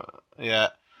Love it. Yeah,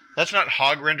 that's not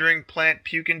hog rendering plant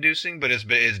puke inducing, but it's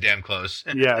damn close.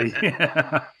 Yeah.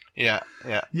 Yeah.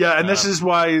 And this is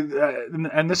why,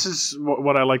 and this is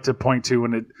what I like to point to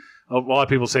when a lot of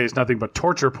people say it's nothing but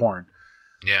torture porn.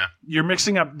 Yeah. You're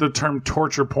mixing up the term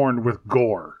torture porn with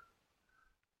gore.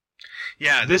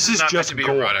 Yeah, this is not just meant to be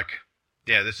gore. erotic.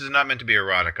 Yeah, this is not meant to be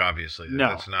erotic. Obviously, No.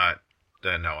 That's not.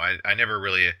 No, I never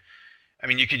really. I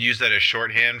mean, you could use that as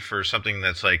shorthand for something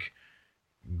that's like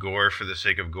gore for the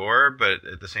sake of gore, but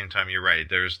at the same time, you're right.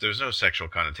 There's no sexual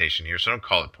connotation here, so don't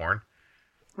call it porn.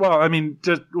 Well, I mean,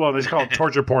 they call it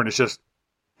torture porn. It's just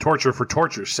torture for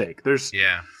torture's sake.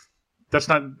 Yeah. That's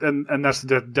not, and that's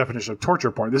the definition of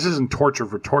torture porn. This isn't torture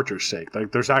for torture's sake.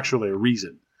 Like, there's actually a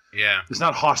reason. Yeah. It's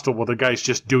not hostile. Well, the guy's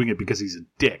just doing it because he's a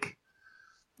dick.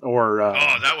 Or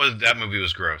that movie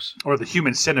was gross. Or the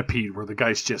Human Centipede, where the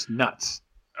guy's just nuts.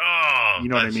 Oh, you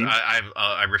know what I mean?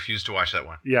 I refuse to watch that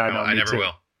one. Yeah, I know. I never too.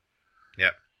 will. Yeah.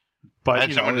 But I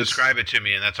had someone describe it to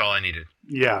me, and that's all I needed.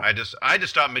 Yeah. I just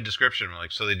stopped mid description.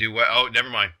 Like, so they do what? Oh, never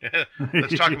mind.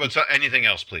 Let's talk about anything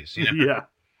else, please. You know? Yeah.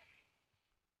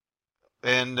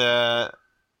 And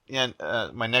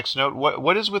my next note: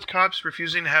 what is with cops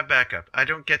refusing to have backup? I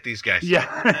don't get these guys.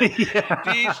 Yeah.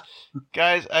 These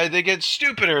guys, they get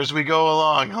stupider as we go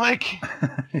along. Like,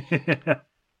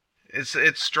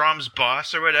 it's Strom's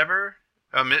boss or whatever,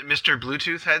 Mr.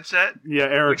 Bluetooth headset. Yeah,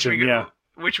 Ericsson.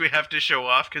 Which we have to show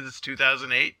off because it's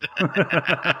 2008.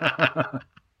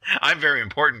 I'm very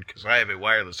important because I have a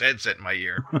wireless headset in my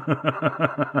ear.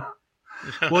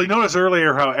 Well, you noticed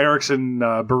earlier how Ericsson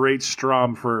berates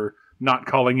Strom for not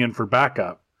calling in for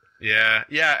backup. Yeah.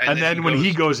 And then when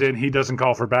he goes in, he doesn't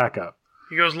call for backup.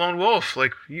 He goes lone wolf,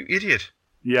 like, you idiot.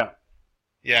 Yeah.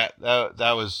 Yeah,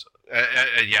 that was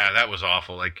that was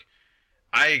awful. Like,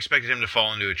 I expected him to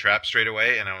fall into a trap straight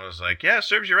away, and I was like, yeah,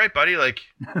 serves you right, buddy. Like,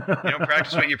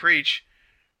 practice what you preach.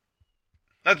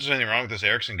 Not that there's anything wrong with this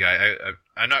Ericsson guy.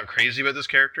 I'm not crazy about this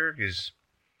character. He's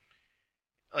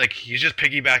just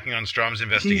piggybacking on Strom's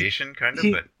investigation,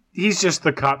 but he's just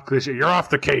the cop cliche. You're off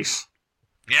the case.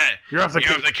 Yeah, you're off the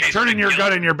case. Turn in your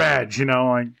gun and your badge.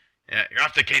 Yeah, you're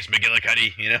off the case,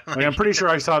 McGillicuddy. Like, I'm pretty sure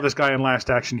I saw this guy in Last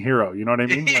Action Hero. You know what I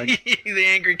mean? Like, the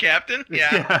angry captain.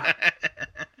 Yeah.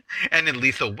 And then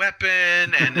Lethal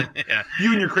Weapon, and yeah.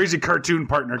 You and your crazy cartoon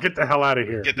partner, get the hell out of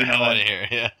here. Get the hell out of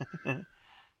here.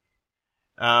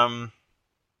 Yeah.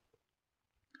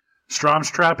 Strom's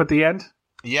trap at the end.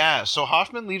 Yeah, so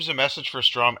Hoffman leaves a message for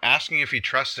Strom asking if he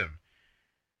trusts him.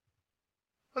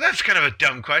 Well, that's kind of a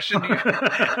dumb question.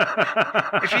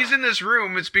 If he's in this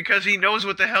room, it's because he knows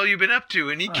what the hell you've been up to,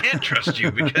 and he can't trust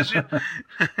you because you...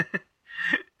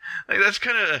 that's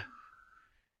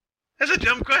a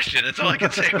dumb question. That's all I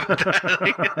can say about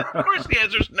that. Of course, the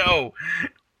answer's no.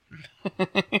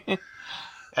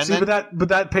 But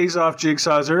that pays off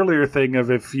Jigsaw's earlier thing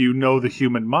of if you know the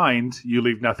human mind, you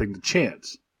leave nothing to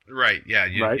chance. Right, yeah.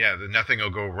 Nothing will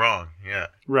go wrong, yeah.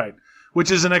 Right. Which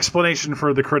is an explanation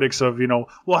for the critics of,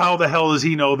 well, how the hell does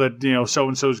he know that,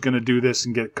 so-and-so's going to do this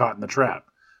and get caught in the trap?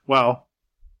 Well,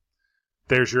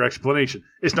 there's your explanation.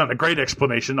 It's not a great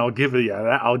explanation, I'll give you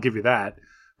that,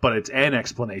 but it's an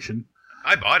explanation.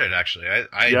 I bought it, actually.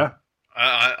 I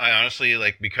honestly,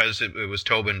 because it was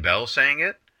Tobin Bell saying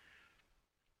it,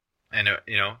 and,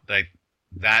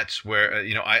 that's where,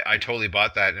 I totally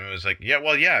bought that, and it was like,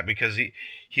 yeah, because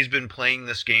he's been playing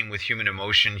this game with human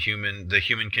emotion, the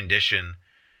human condition.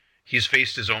 He's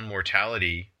faced his own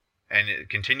mortality, and it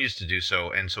continues to do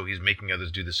so, and so he's making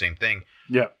others do the same thing.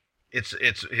 Yeah. It's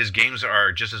his games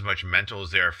are just as much mental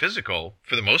as they are physical,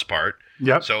 for the most part.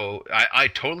 Yeah. So I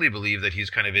totally believe that he's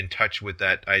kind of in touch with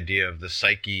that idea of the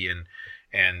psyche and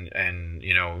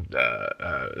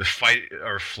fight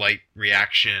or flight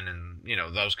reaction and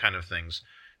those kind of things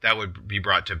that would be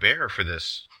brought to bear for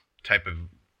this type of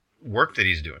work that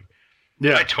he's doing.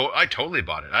 Yeah, I totally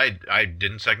bought it. I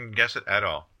didn't second guess it at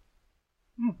all.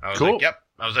 I was cool. Yep,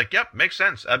 makes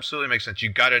sense. Absolutely makes sense. You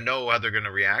got to know how they're going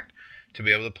to react to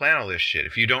be able to plan all this shit.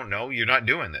 If you don't know, you're not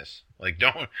doing this. Like,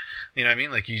 don't, you know what I mean?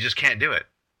 Like, you just can't do it.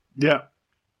 Yeah.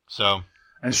 So.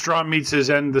 And Strom meets his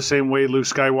end the same way Luke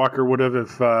Skywalker would have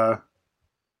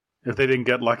if they didn't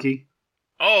get lucky.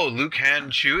 Oh, Luke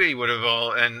Han, Chewie would have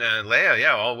all, and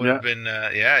Leia, all would have been,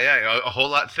 a whole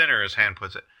lot thinner, as Han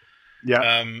puts it.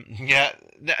 Yeah.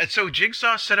 So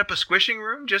Jigsaw set up a squishing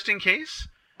room just in case?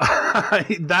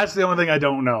 That's the only thing I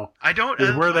don't know.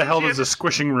 Where the hell does the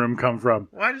squishing room come from?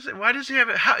 Why does he have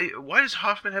it? Why does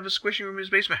Hoffman have a squishing room in his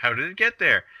basement? How did it get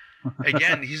there?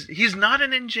 Again, he's not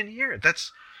an engineer.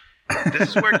 This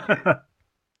is where,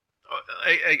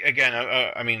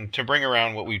 again, I mean, to bring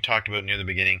around what we talked about near the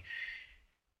beginning,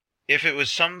 if it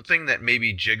was something that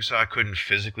maybe Jigsaw couldn't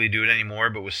physically do it anymore,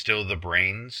 but was still the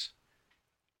brains,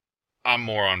 I'm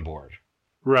more on board.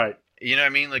 Right. You know what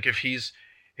I mean? Like if he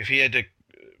had to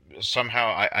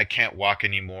somehow, I can't walk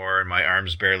anymore and my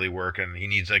arms barely work and he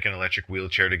needs like an electric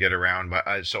wheelchair to get around,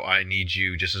 but so I need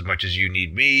you just as much as you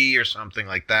need me or something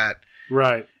like that.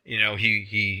 Right. You know,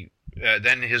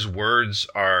 then his words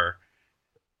are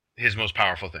his most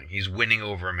powerful thing. He's winning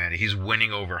over Amanda. He's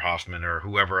winning over Hoffman or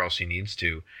whoever else he needs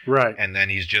to. Right. And then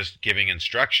he's just giving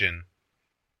instruction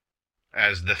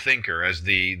as the thinker, as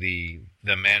the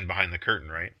man behind the curtain,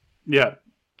 right? Yeah.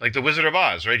 Like the Wizard of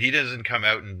Oz, right? He doesn't come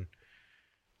out and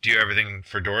do everything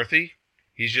for Dorothy.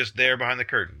 He's just there behind the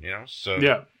curtain, you know? So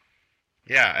yeah.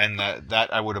 Yeah, and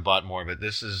that I would have bought more, but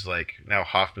this is like now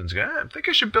Hoffman's going, I think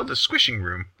I should build a squishing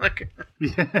room. Like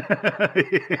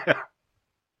yeah.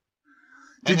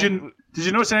 Did you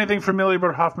notice anything familiar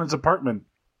about Hoffman's apartment?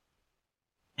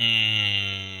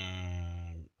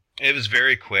 It was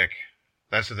very quick.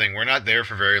 That's the thing. We're not there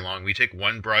for very long. We take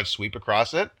one broad sweep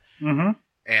across it, mm-hmm.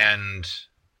 and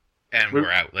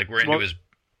we're out. Like we're into his.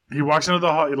 He walks into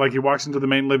the hall, like he walks into the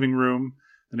main living room,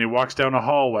 then he walks down a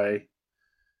hallway,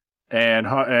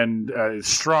 and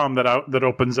Strom that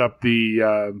opens up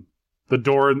the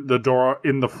door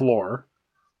in the floor.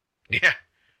 Yeah.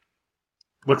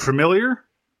 Look familiar?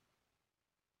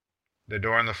 The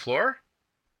door on the floor?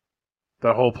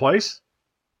 The whole place?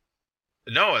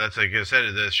 No, that's like I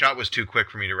said. The shot was too quick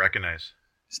for me to recognize.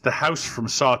 It's the house from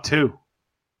Saw 2.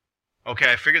 Okay,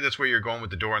 I figured that's where you're going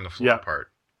with the door on the floor part.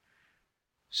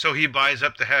 So he buys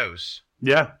up the house.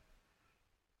 Yeah.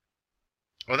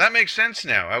 Well, that makes sense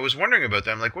now. I was wondering about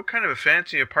that. I'm like, what kind of a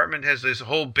fancy apartment has this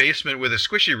whole basement with a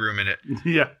squishy room in it?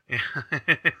 Yeah.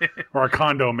 Or a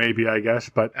condo, maybe, I guess.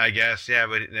 But I guess, yeah.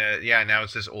 But now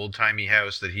it's this old-timey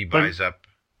house that he buys up.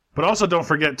 But also don't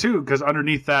forget, too, because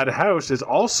underneath that house is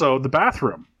also the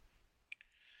bathroom.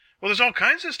 Well, there's all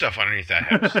kinds of stuff underneath that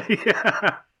house.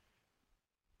 Yeah.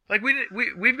 Like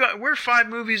we're 5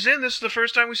 movies in. This is the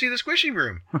first time we see the squishy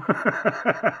room,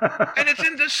 and it's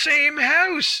in the same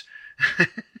house.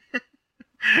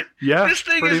 Yeah, this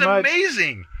thing is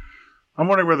amazing. I'm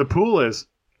wondering where the pool is.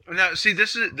 Now, see,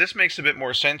 this makes a bit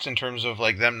more sense in terms of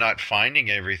like them not finding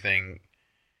everything,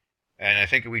 and I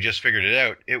think we just figured it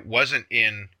out. It wasn't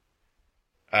in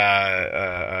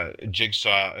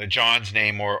Jigsaw John's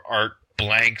name or Art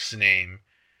Blank's name.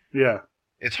 Yeah,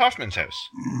 it's Hoffman's house.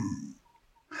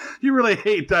 You really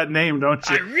hate that name, don't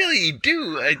you? I really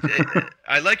do.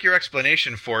 I like your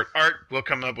explanation for it. Art will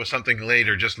come up with something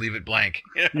later. Just leave it blank.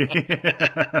 You know?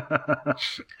 Yeah.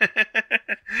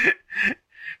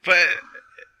 But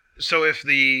so if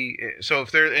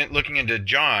they're looking into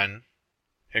John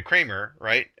Kramer,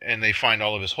 right, and they find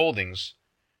all of his holdings,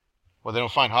 well, they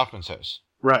don't find Hoffman's house,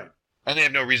 right? And they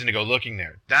have no reason to go looking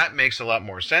there. That makes a lot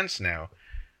more sense now.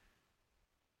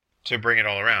 To bring it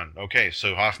all around. Okay,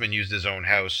 so Hoffman used his own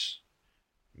house,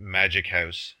 magic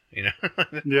house, you know?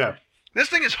 Yeah. This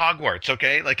thing is Hogwarts,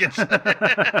 okay? Like it's it's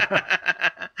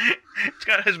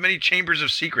got as many chambers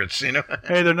of secrets, you know?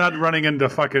 Hey, they're not running into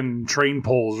fucking train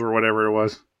poles or whatever it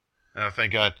was. Oh,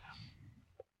 thank God.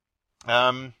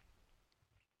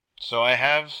 So I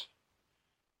have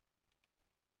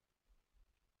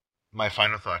my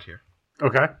final thought here.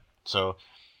 Okay. So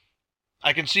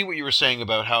I can see what you were saying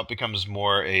about how it becomes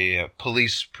more a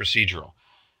police procedural.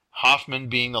 Hoffman,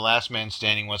 being the last man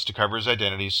standing, wants to cover his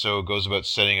identity, so goes about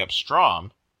setting up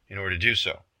Strom in order to do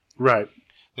so. Right.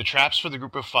 The traps for the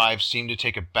group of 5 seem to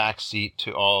take a backseat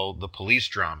to all the police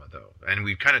drama, though. And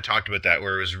we've kind of talked about that,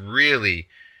 where it was really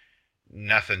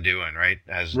nothing doing, right?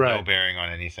 Has no bearing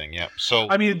on anything. Yep. So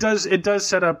I mean, it does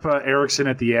set up Erickson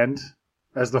at the end.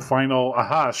 As the final,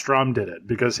 Strom did it,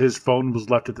 because his phone was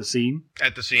left at the scene.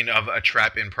 At the scene of a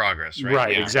trap in progress, right?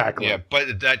 Right, yeah. exactly. Yeah,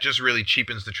 but that just really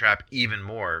cheapens the trap even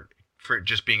more for it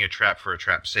just being a trap for a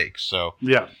trap's sake. So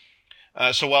yeah.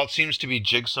 So while it seems to be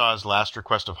Jigsaw's last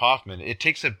request of Hoffman, it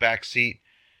takes a back seat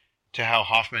to how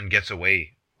Hoffman gets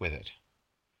away with it.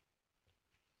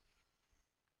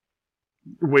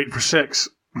 Wait for 6.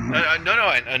 No, I know,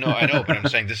 but I'm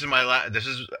saying this is this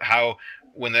is how.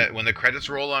 When the credits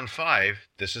roll on 5,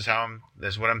 this is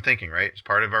what I'm thinking, right? It's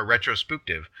part of our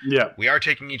retrospective. Yeah. We are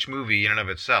taking each movie in and of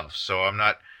itself, so I'm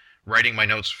not writing my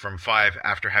notes from 5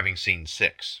 after having seen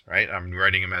 6, right? I'm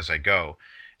writing them as I go.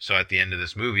 So at the end of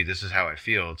this movie, this is how I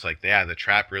feel. It's like, yeah, the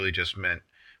trap really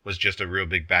was just a real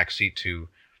big backseat to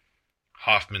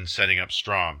Hoffman setting up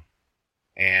Strom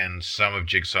and some of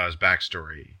Jigsaw's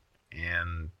backstory,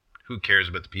 and who cares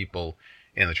about the people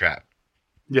in the trap?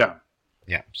 Yeah.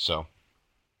 Yeah, so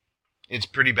it's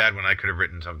pretty bad when I could have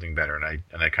written something better, and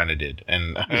I kind of did.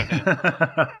 And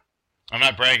I'm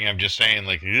not bragging. I'm just saying,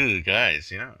 like, ooh,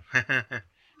 guys,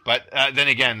 But then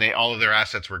again, all of their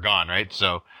assets were gone, right?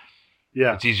 So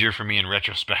Yeah. it's easier for me in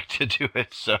retrospect to do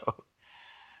it. So,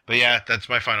 but yeah, that's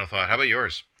my final thought. How about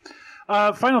yours?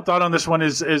 Final thought on this one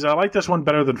is I like this one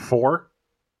better than 4.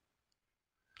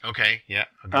 Okay, yeah.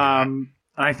 I'll give you that.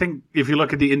 I think if you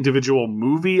look at the individual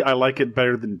movie, I like it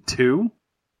better than 2.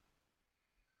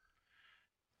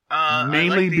 mainly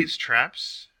I like these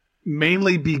traps.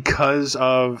 Mainly because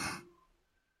of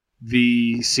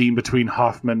the scene between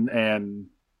Hoffman and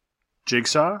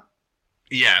Jigsaw.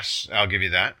 Yes, I'll give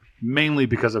you that. Mainly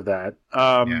because of that.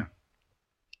 Yeah.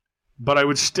 But I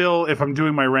would still, if I'm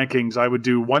doing my rankings, I would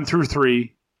do 1 through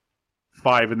 3,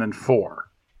 5, and then 4.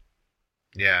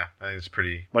 Yeah, I think it's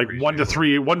pretty. Like pretty 1 to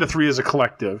 3, 1 to 3 is a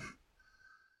collective,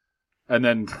 and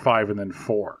then 5, and then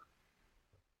 4.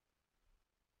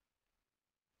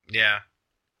 Yeah,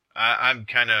 I'm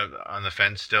kind of on the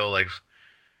fence still. Like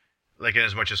in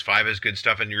as much as 5 is good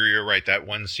stuff, and you're right. That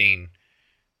one scene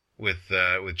with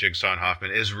Jigsaw and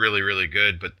Hoffman is really, really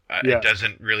good, but it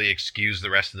doesn't really excuse the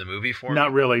rest of the movie for me.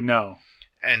 Not really, no.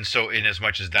 And so, in as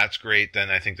much as that's great, then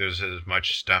I think there's as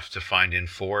much stuff to find in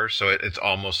 4. So it's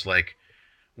almost like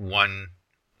 1,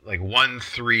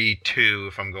 3, 2,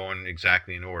 if I'm going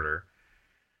exactly in order,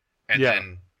 and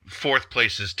then 4th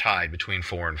place is tied between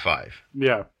 4 and 5.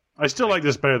 Yeah, I still like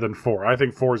this better than 4. I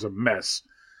think 4 is a mess,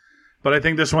 but I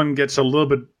think this one gets a little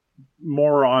bit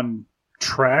more on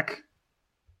track.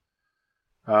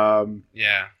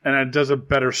 Yeah, and it does a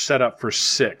better setup for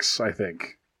 6, I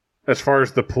think, as far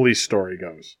as the police story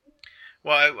goes.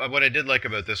 Well, what I did like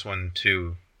about this one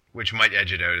too, which might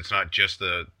edge it out, it's not just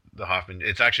the Hoffman,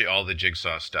 it's actually all the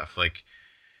Jigsaw stuff. Like,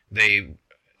 they,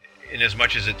 in as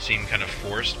much as it seemed kind of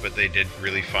forced, but they did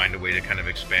really find a way to kind of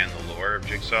expand the lore of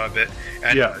Jigsaw a bit.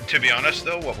 And to be honest,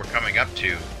 though, what we're coming up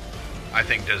to, I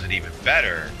think does it even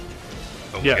better.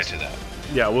 But we'll get to that.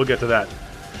 Yeah, we'll get to that.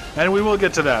 And we will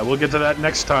get to that. We'll get to that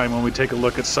next time when we take a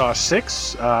look at Saw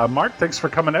 6. Mark, thanks for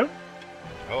coming out.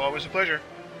 Oh, always a pleasure.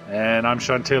 And I'm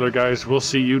Sean Taylor, guys. We'll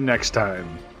see you next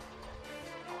time.